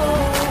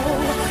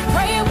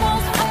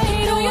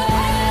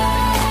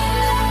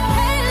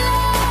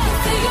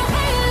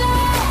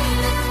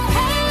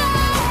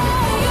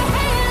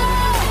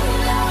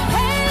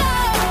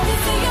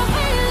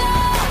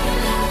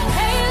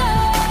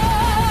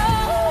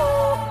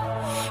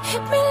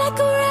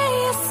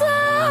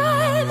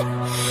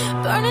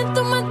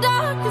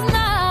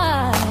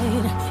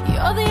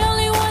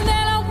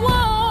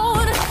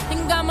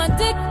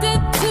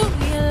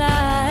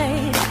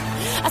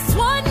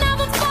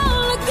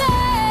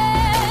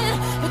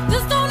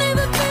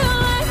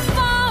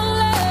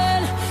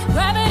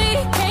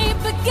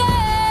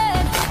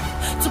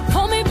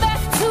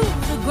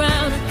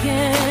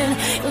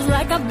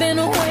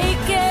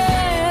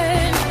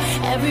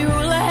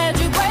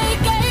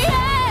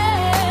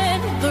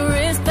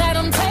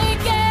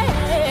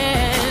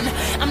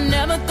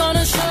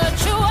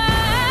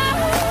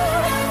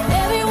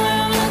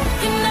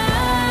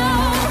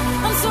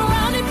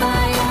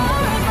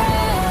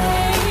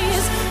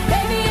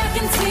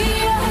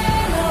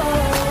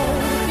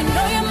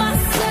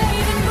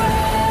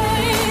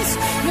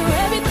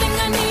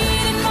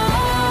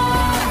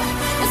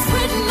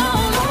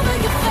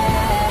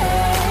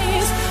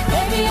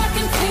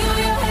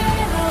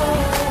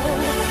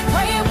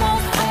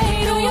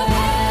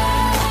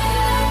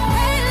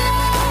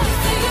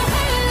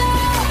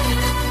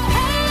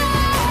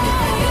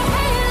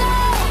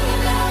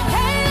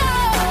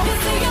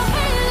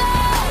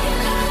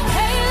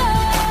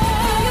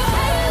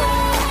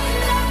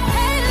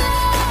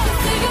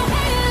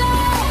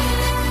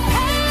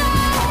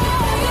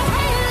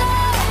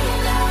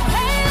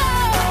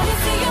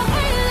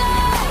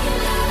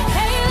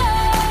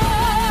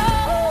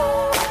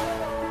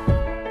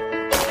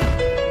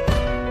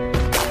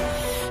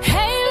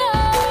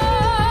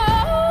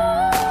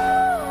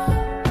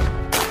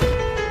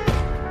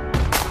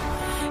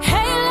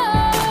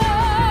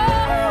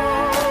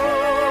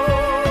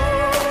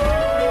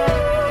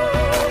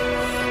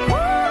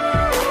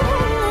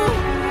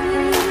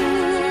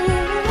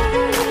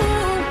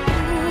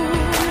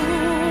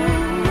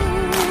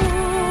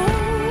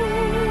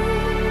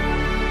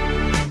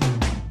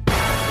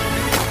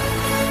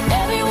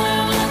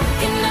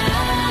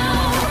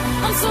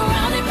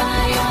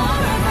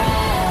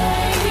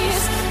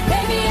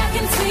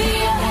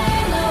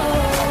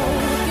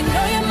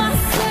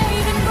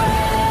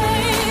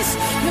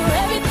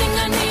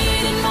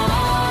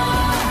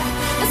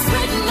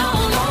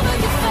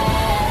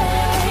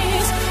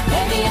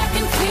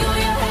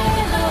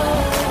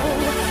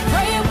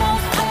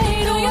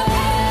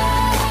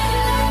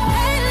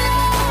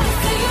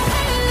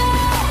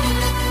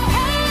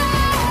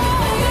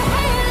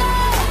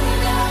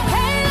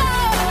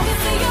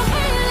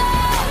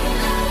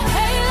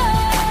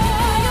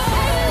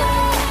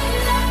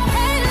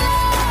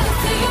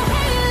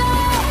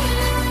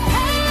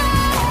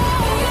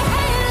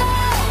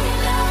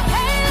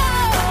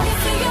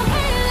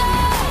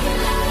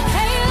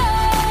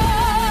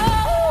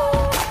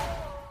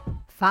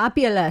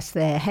Fabulous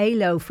there.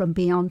 Halo from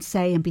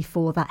Beyonce, and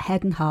before that,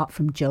 Head and Heart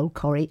from Joel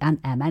Corey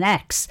and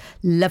MNX.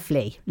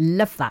 Lovely.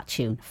 Love that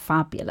tune.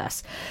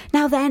 Fabulous.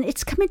 Now then,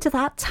 it's coming to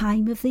that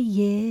time of the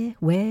year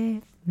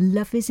where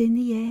love is in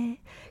the air.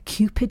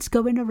 Cupid's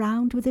going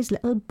around with his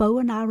little bow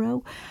and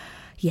arrow.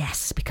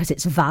 Yes, because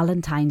it's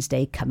Valentine's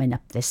Day coming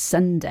up this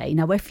Sunday.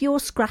 Now, if you're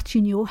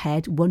scratching your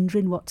head,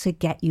 wondering what to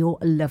get your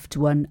loved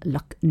one,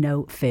 look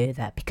no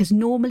further. Because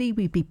normally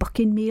we'd be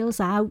booking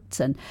meals out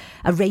and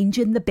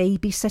arranging the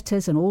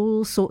babysitters, and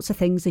all sorts of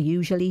things are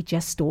usually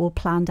just all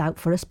planned out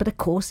for us. But of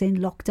course, in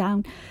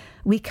lockdown,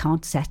 we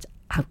can't set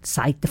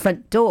outside the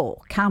front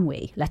door, can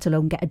we? Let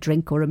alone get a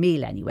drink or a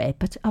meal anywhere.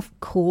 But of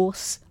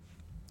course,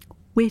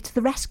 we're to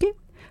the rescue.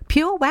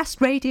 Pure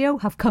West Radio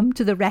have come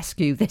to the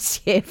rescue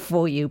this year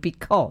for you,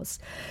 because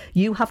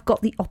you have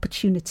got the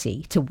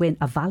opportunity to win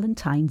a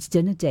Valentine's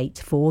dinner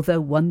date for the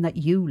one that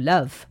you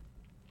love.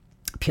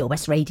 Pure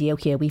West Radio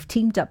here, we've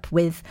teamed up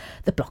with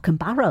the Block and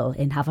Barrel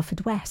in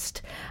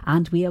Haverfordwest,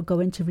 and we are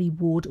going to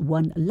reward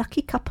one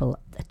lucky couple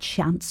a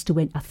chance to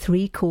win a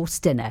 3-course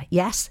dinner.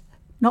 Yes,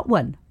 not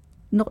one,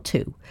 not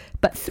 2,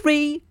 but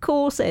 3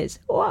 courses.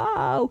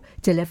 Wow!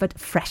 Delivered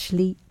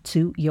freshly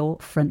to your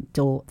front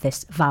door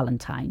this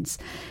Valentine's.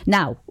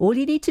 Now, all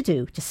you need to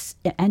do, just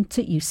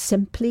enter, you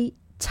simply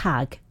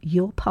tag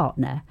your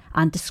partner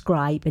and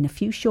describe in a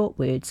few short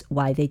words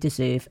why they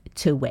deserve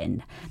to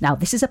win. Now,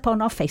 this is up on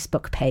our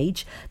Facebook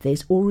page.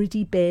 There's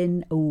already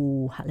been,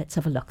 let's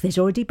have a look. There's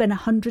already been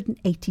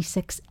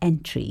 186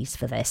 entries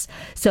for this.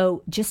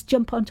 So just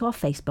jump onto our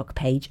Facebook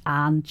page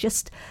and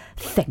just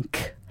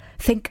think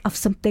of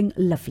something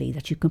lovely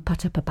that you can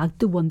put up about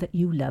the one that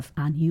you love,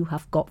 and you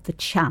have got the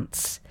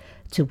chance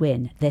to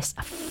win this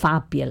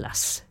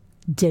fabulous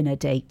dinner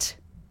date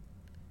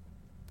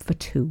for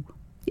 2.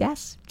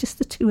 Yes, just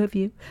the 2 of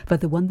you, for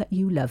the one that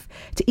you love,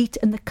 to eat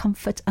in the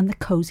comfort and the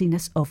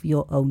coziness of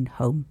your own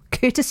home,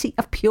 courtesy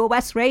of Pure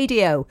West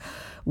Radio.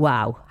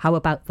 Wow, how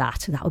about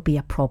that? That would be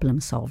a problem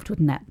solved,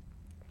 wouldn't it?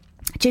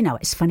 Do you know,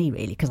 it's funny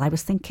really, because I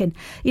was thinking,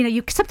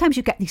 sometimes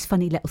you get these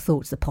funny little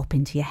thoughts that pop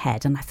into your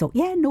head, and I thought,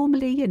 yeah,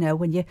 normally,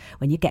 when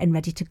you're getting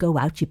ready to go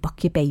out, you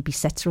book your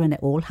babysitter and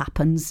it all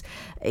happens,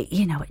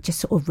 it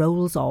just sort of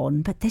rolls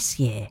on. But this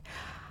year,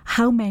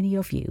 how many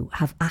of you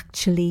have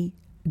actually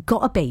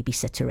got a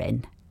babysitter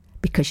in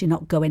because you're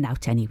not going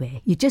out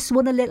anywhere? You just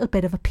want a little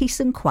bit of a peace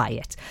and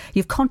quiet.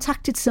 You've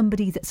contacted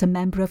somebody that's a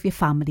member of your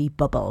family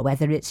bubble,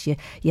 whether it's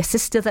your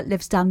sister that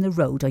lives down the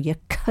road, or your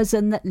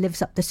cousin that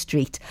lives up the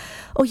street,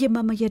 or your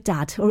mum or your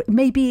dad, or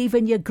maybe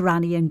even your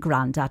granny and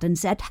granddad, and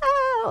said,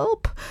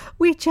 help,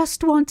 we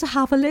just want to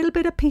have a little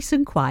bit of peace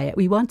and quiet.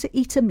 We want to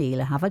eat a meal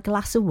and have a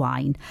glass of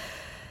wine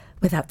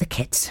without the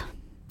kids.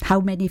 How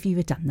many of you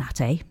have done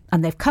that, eh?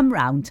 And they've come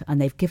round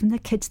and they've given the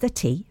kids the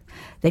tea.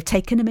 They've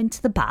taken them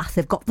into the bath.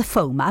 They've got the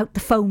foam out.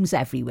 The foam's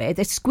everywhere.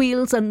 There's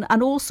squeals and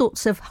all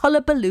sorts of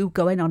hullabaloo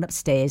going on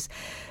upstairs.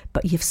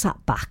 But you've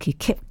sat back, you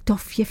kicked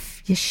off your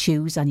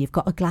shoes, and you've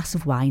got a glass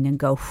of wine and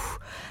go,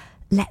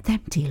 let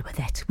them deal with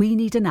it. We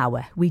need an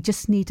hour. We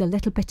just need a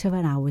little bit of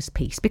an hour's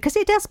peace, because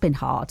it has been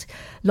hard.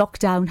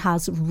 Lockdown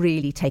has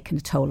really taken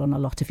a toll on a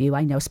lot of you,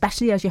 I know,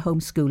 especially as you're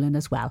homeschooling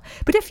as well.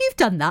 But if you've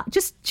done that,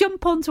 just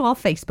jump onto our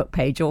Facebook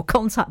page or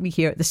contact me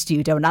here at the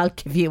studio and I'll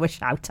give you a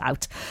shout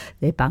out.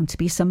 There's bound to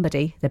be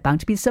somebody. There's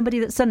bound to be somebody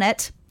that's done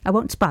it. I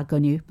won't brag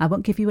on you. I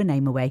won't give you a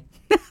name away.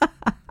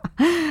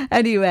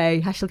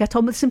 Anyway, I shall get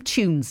on with some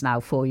tunes now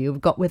for you.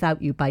 We've got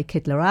Without You by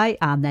Kid Laroi,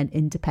 and then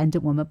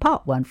Independent Woman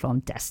Part 1 from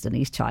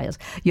Destiny's Child.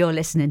 You're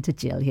listening to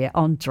Jill here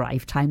on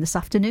Drive Time this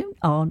afternoon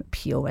on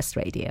Pure West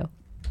Radio.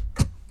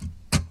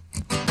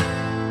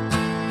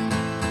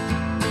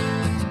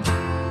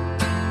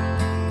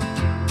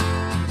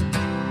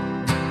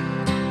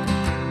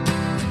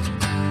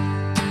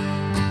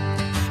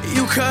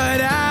 You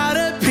cut out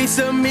a piece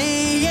of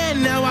me,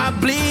 and now I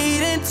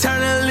bleed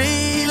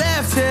internally,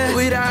 left here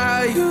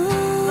without you,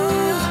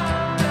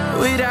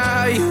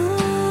 without you.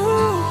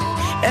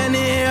 And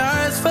it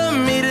hurts for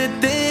me to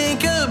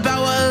think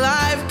about what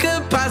life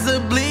could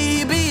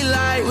possibly be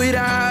like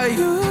without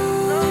you,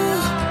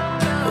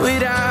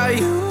 without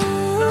you.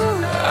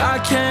 I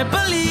can't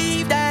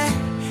believe that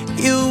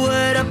you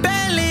would have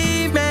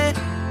believed me.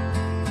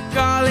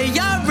 All of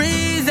your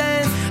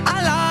reasons,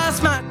 I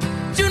lost my,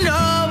 you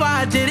know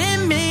I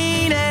didn't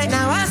mean it.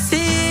 Now I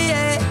see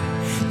it.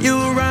 You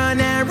run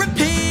and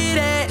repeat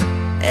it,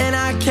 and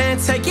I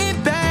can't take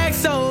it back.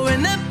 So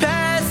in the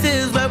past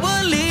is where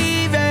we'll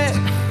leave it.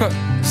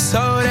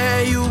 So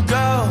there you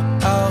go.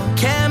 Oh,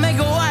 can't make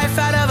a wife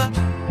out of her.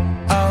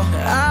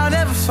 Oh, I'll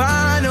never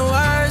find the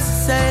words to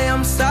say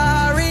I'm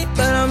sorry,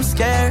 but I'm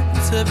scared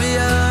to be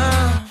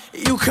alone.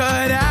 You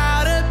cut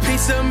out a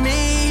piece of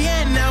me,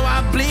 and now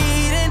I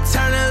bleed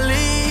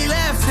internally,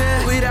 left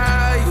here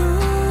without you,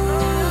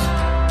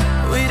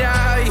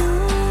 without you.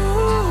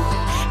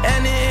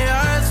 And it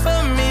hurts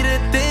for me to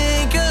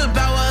think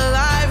about what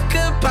life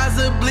could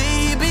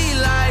possibly be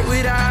like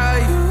without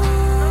you,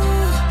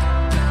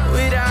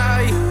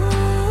 without you.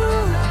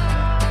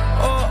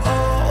 Oh,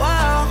 oh,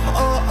 wow,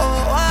 oh,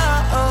 oh, wow,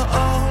 oh,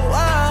 oh,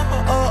 wow,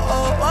 oh,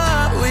 oh,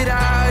 wow,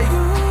 without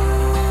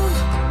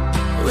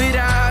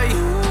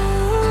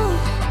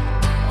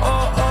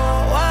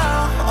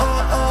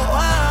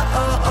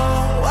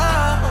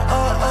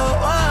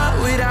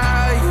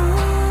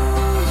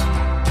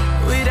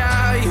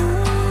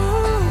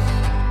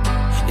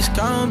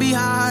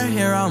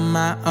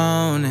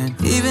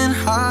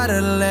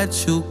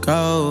let you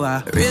go.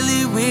 I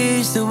really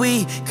wish that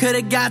we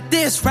could've got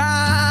this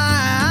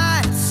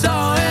right. So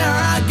here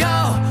I go.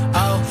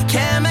 Oh,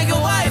 can't make a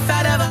wife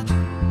out of a.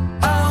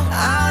 Oh,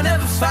 I'll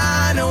never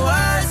find the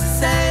words to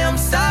say I'm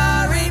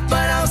sorry,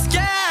 but I'm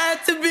scared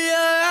to be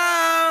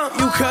alone.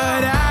 You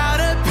cut out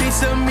a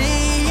piece of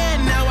me,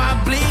 and now I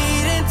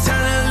bleed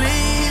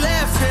internally.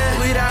 Left here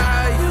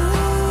without you,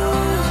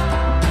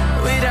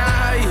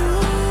 without you.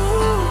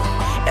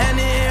 And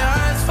it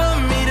hurts for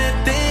me to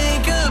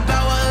think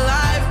about what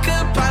life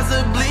could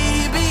possibly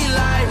be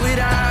like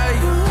without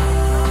you,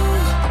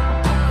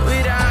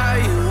 without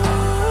you.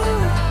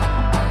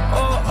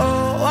 Oh,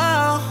 oh,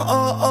 wow,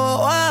 oh, oh,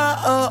 wow,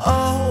 oh,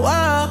 oh,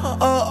 wow,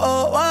 oh,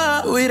 oh,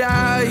 wow.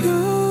 Without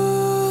you,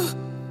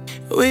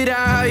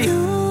 without you.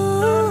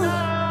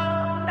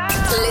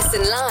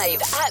 Listen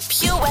live at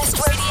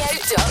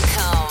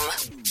purewestradio.com.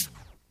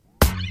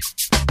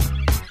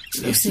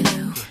 Lucy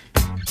Lou,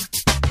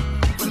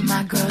 with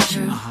my girl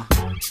Drew,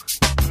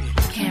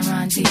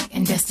 Cameron D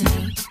and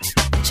Destiny,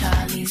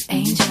 Charlie's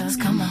Angels,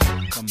 come on.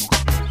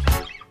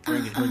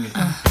 Bring it.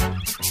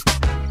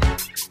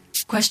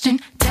 Question,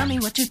 tell me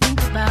what you think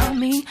about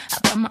me. I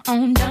buy my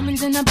own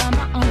diamonds and I buy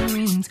my own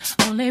rings.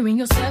 Only ring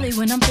your celly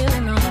when I'm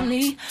feeling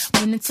lonely.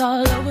 When it's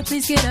all over,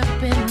 please get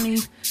up and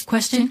leave.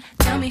 Question,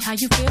 tell me how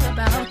you feel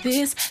about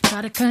this.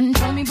 Try to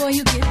control me, boy,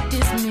 you get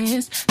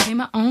dismissed. Pay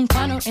my own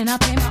condo and I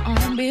pay my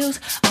own bills.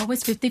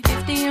 Always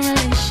 50-50 in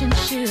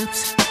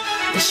relationships.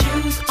 The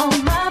shoes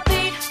on my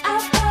feet, I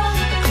bought.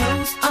 The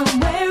clothes I'm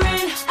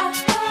wearing, I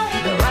bought.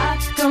 The rock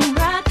I'm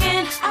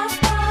rocking, I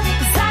bought.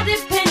 'Cause I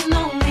depend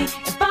on me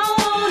if I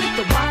want it.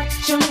 The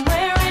watch I'm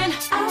wearing,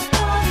 I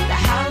bought. The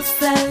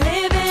house I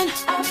live in,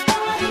 I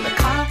bought. The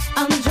car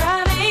I'm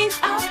driving,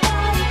 I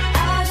bought.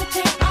 I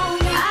depend on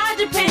me, I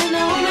depend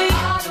on me.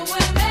 All the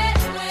women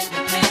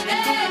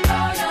independent,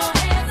 throw your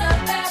hands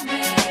up at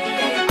me.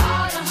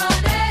 All the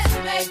honeys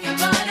making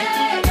money,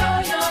 throw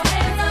your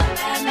hands up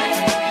at me.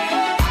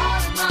 All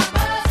the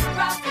mamas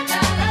rock the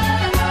dollar,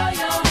 throw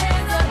your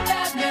hands up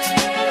at me.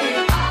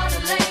 All the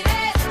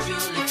ladies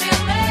truly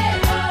feel me,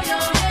 throw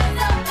your hands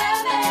up at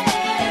me.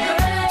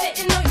 Girl, I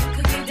didn't know you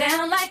could get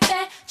down like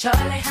that.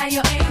 Charlie, how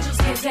your angels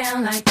get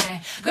down like that.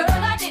 Girl,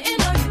 I didn't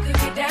know you could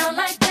get down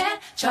like that.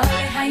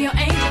 Charlie, how your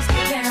angels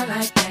get down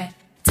like that.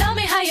 Tell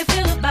me how you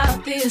feel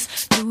about this.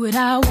 Do it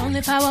how I want,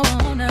 live how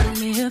I wanna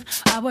live.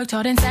 I worked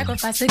hard and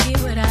sacrificed to get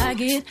what I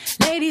get.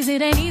 Ladies,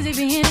 it ain't easy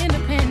being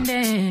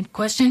independent.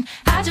 Question,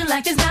 how'd you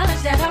like this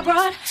knowledge that I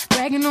brought?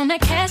 Bragging on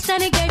that cash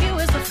that he gave you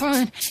as the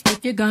front.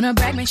 If you're gonna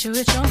brag, make sure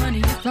it's your money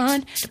you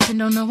fund.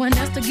 Depend on no one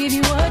else to give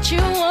you what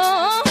you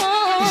want.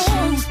 The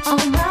shoes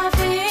on my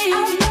feet,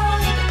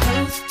 the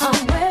clothes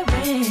I'm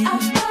wearing,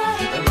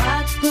 the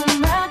rock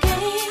I'm rocking.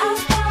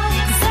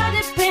 'Cause I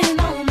depend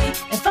on me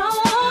if I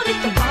want it.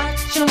 The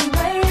watch I'm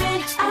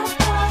wearing,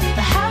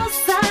 the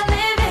house I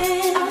live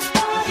in,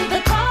 the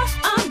car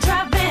I'm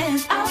driving.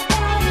 I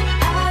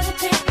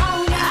depend on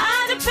me, I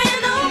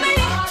depend on me.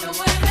 All the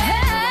women,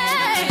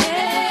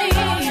 hey,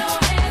 throw your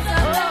hands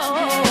up at me.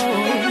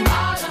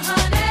 All the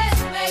honeys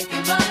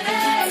making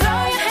money,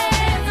 throw your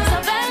hands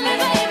up at me,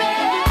 baby.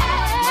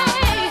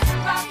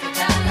 Rock the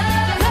dollar,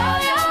 throw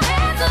your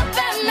hands up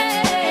at me.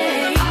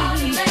 All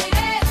the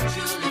ladies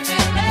truly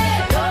feel me,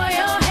 throw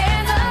your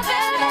hands up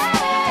at me.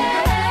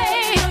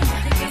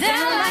 Get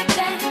down like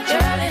that,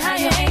 Charlie, how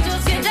your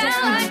angels get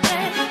down like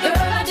that.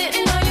 Girl, I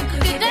didn't know you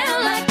could get down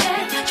like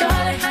that.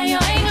 Charlie, how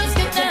your angels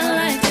get down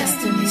like that.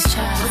 Destiny's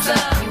Child, what's up?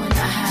 You and I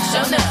have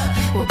shown up.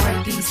 We'll break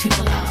these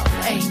people off,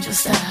 angel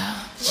style.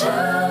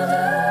 Child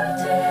of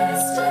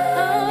destiny,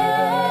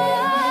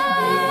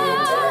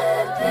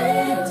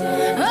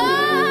 independent.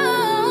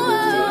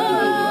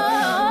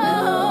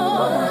 No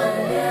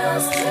one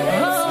else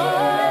takes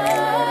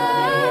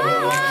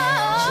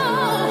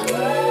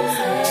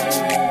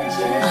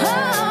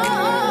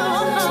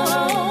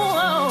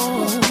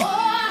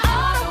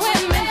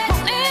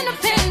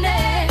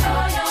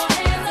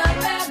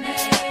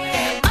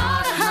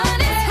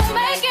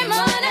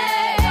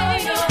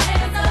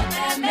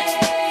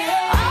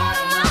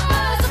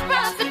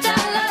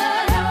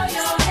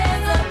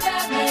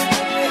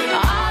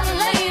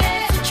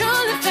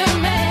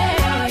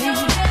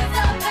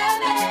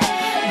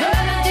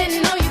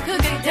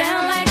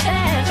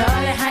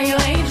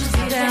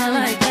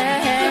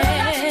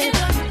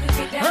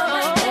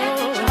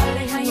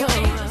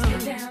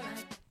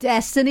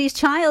Destiny's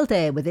Child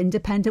there with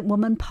Independent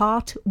Woman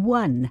Part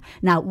 1.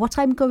 Now, what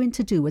I'm going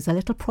to do as a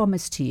little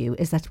promise to you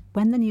is that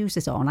when the news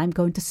is on, I'm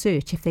going to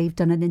search if they've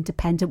done an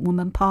Independent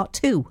Woman Part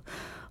 2.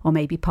 Or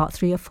maybe Part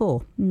 3 or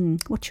 4.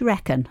 What do you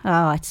reckon?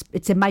 Oh,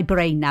 it's in my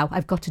brain now.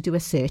 I've got to do a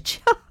search.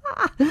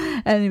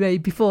 Anyway,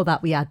 before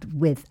that we had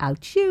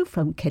Without You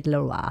from Kid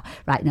Laroi.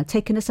 Right, now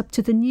taking us up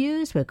to the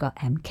news, we've got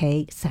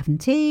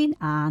MK17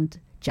 and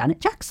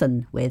Janet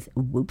Jackson with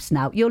Whoops.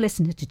 Now, you're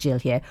listening to Jill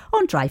here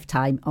on Drive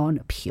Time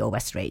on Pure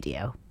West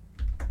Radio.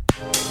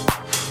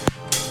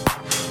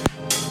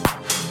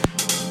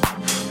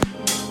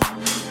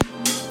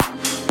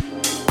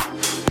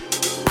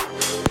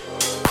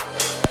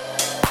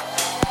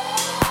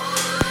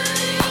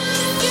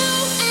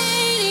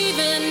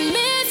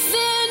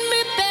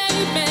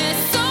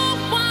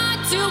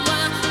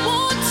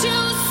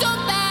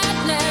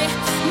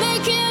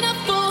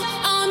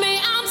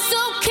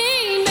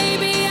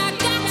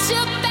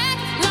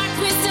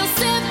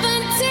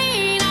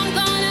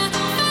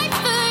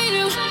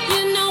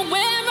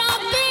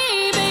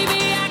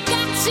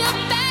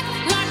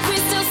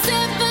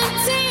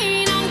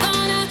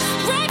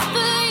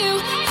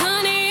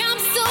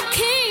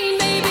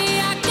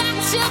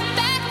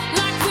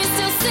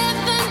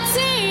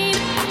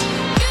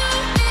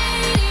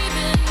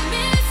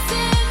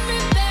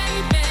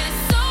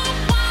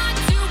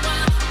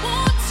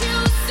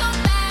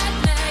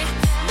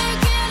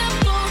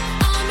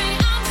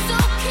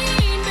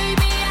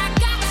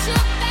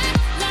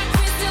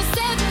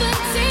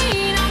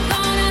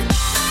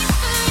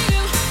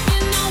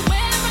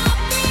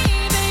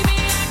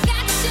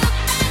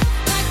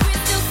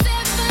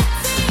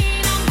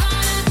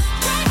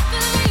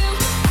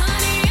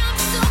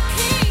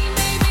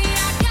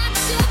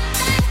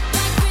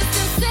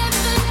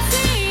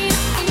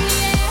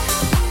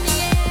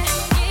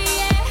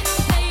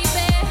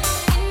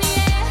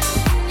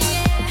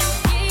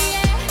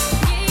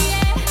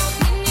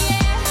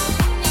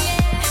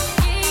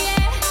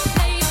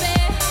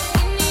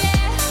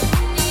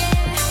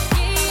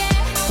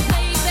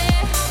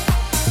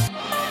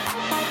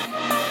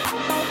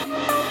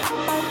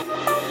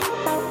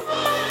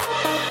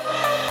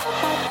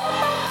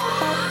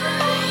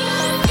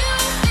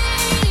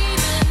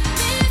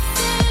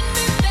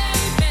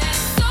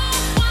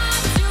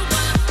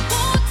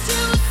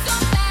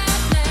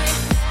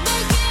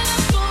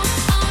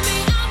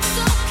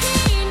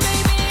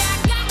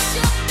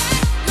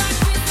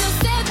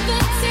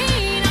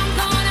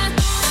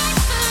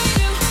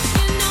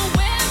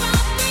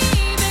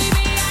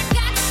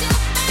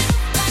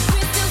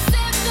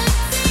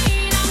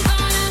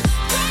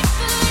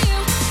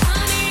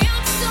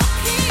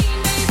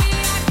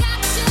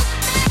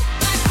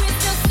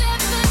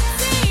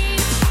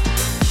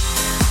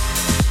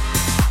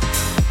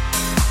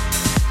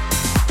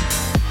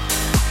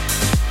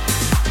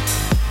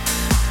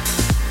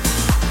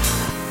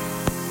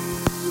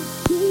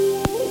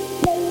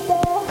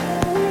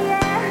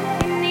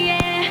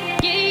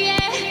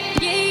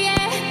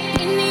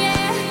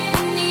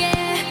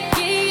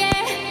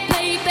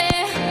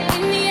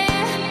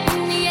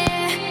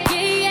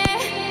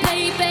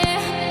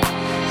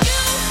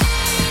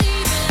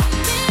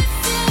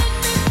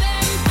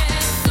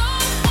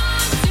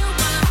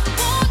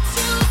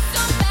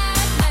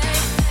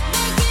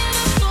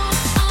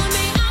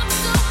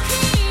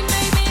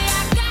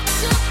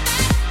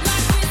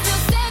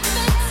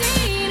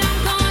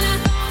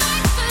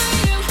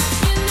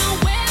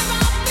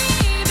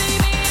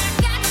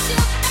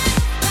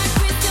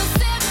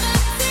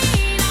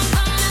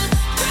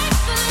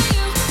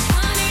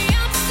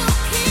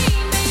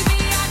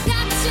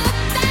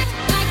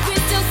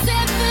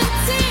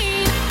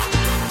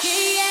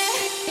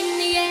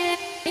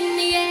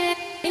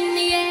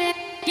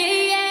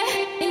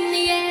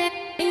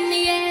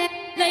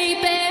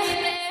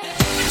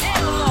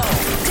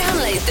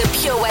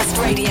 West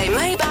Radio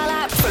mobile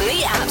app from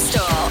the App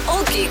Store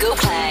or Google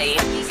Play.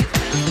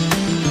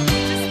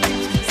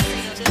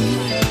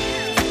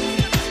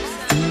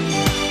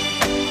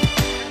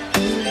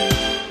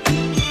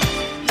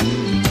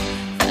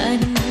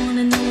 Friday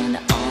morning when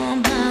all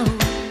my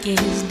work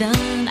is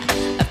done,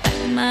 I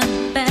pack my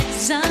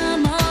bags,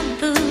 I'm on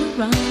the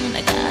run.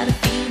 I got a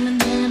feeling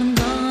that I'm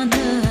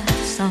gonna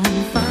have some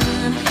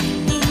fun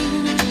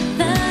in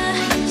the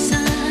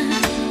sun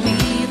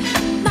with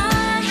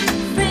my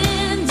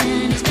friends,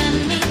 and it's got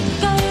me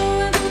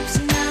going. Oops,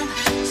 now,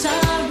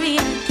 sorry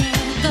I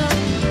can't go.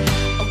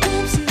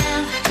 Oops, now,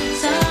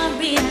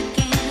 sorry I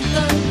can't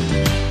go.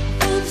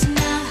 Oops,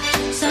 now,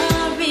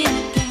 sorry I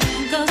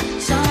can't go.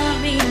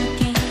 Sorry I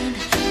can't.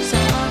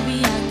 Sorry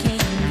I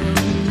can't go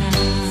now.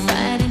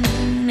 Friday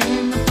noon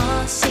and my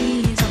boss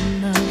is on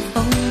the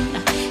phone.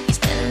 He's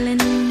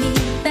telling me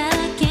that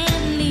I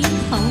can't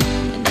leave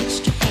home. An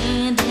extra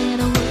hand at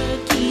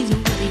work is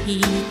what he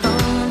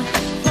called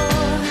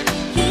for.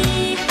 He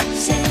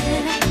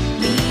said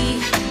we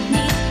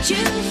need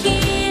you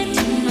here.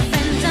 To my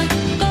friends I'm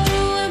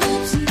going.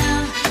 Oops, now,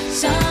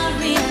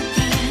 sorry I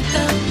can't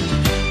go.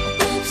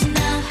 Oops,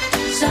 now,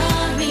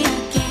 sorry I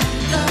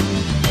can't go.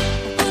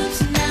 Oops,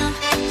 now,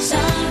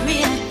 sorry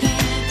I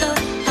can't go.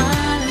 I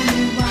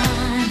don't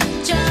want a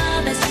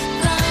job as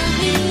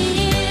coming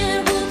in.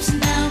 Oops,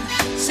 now,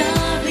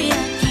 sorry I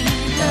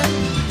can't go.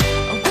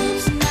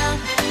 Oops, now,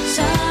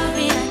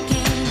 sorry I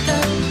can't go.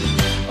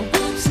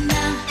 Oops,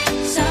 now,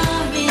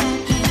 sorry I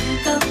can't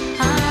go.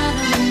 I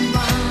don't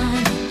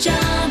want a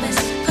job as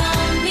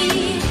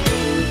coming.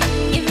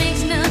 It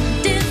makes no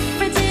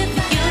difference if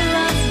you're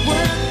off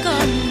work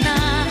or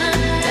not.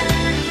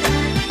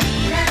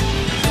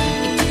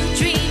 If you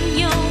dream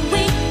your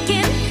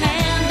weekend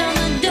hand on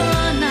the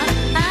doorknob,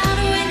 out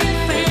with your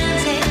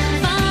friends, have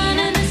fun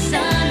in the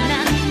sun.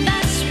 Now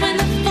that's when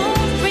the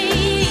phone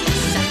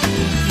rings.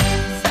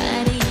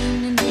 Friday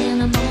evening and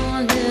I'm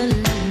all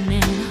alone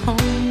at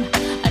home.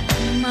 I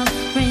know my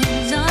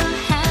friends are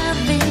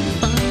having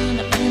fun.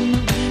 I plan my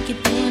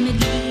weekend and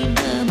I leave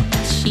the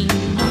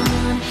machine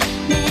on.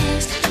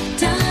 Next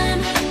time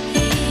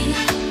he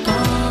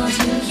calls,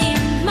 you'll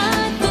hear my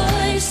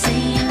voice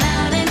saying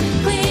loud and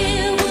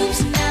clear.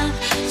 Whoops, now,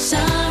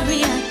 sorry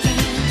I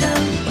can't go.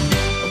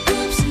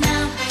 Whoops,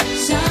 now,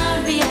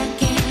 sorry I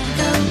can't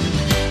go.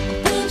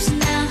 Whoops,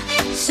 now,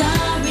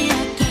 sorry I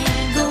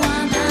can't go.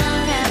 I'm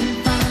out having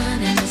fun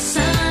in the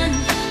sun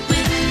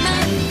with my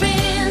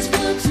friends.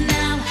 Whoops,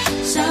 now,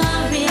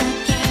 sorry I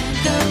can't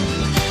go.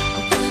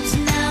 Whoops,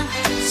 now,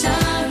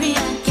 sorry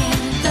I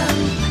can't go.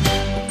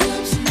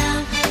 Whoops, now,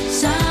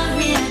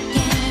 sorry I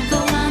can't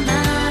go. I'm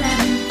out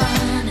having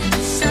fun in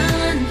the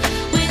sun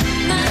with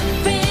my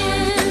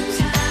friends.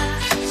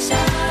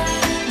 Sorry,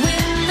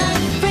 with my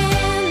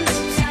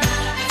friends.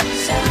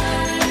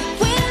 Sorry,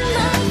 with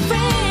my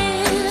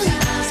friends.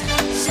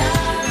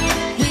 Sorry,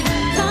 with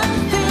my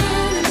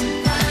friends.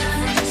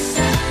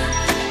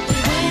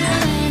 When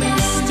I'm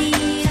rusty,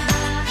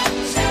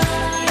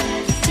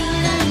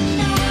 Tina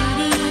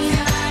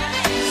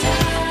and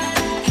Judy,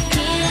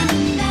 Ken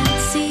and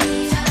Nancy,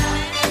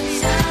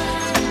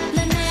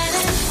 Lynette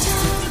and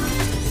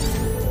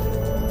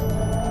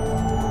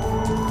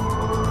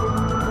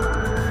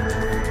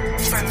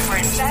From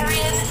Prince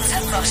Arian to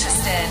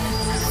Rochester.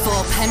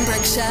 For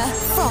Pembrokeshire,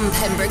 from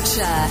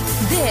Pembrokeshire,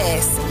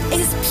 this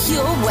is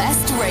Pure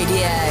West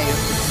Radio.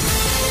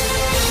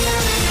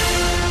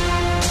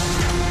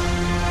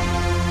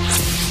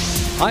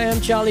 I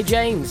am Charlie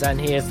James, and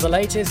here's the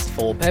latest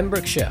for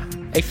Pembrokeshire.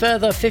 A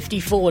further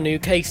 54 new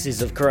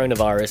cases of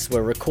coronavirus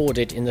were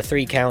recorded in the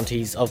three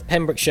counties of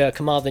Pembrokeshire,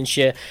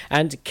 Carmarthenshire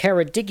and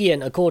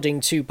Ceredigion,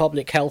 according to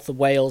Public Health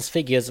Wales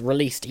figures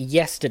released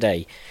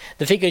yesterday.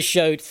 The figures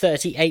showed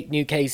 38 new cases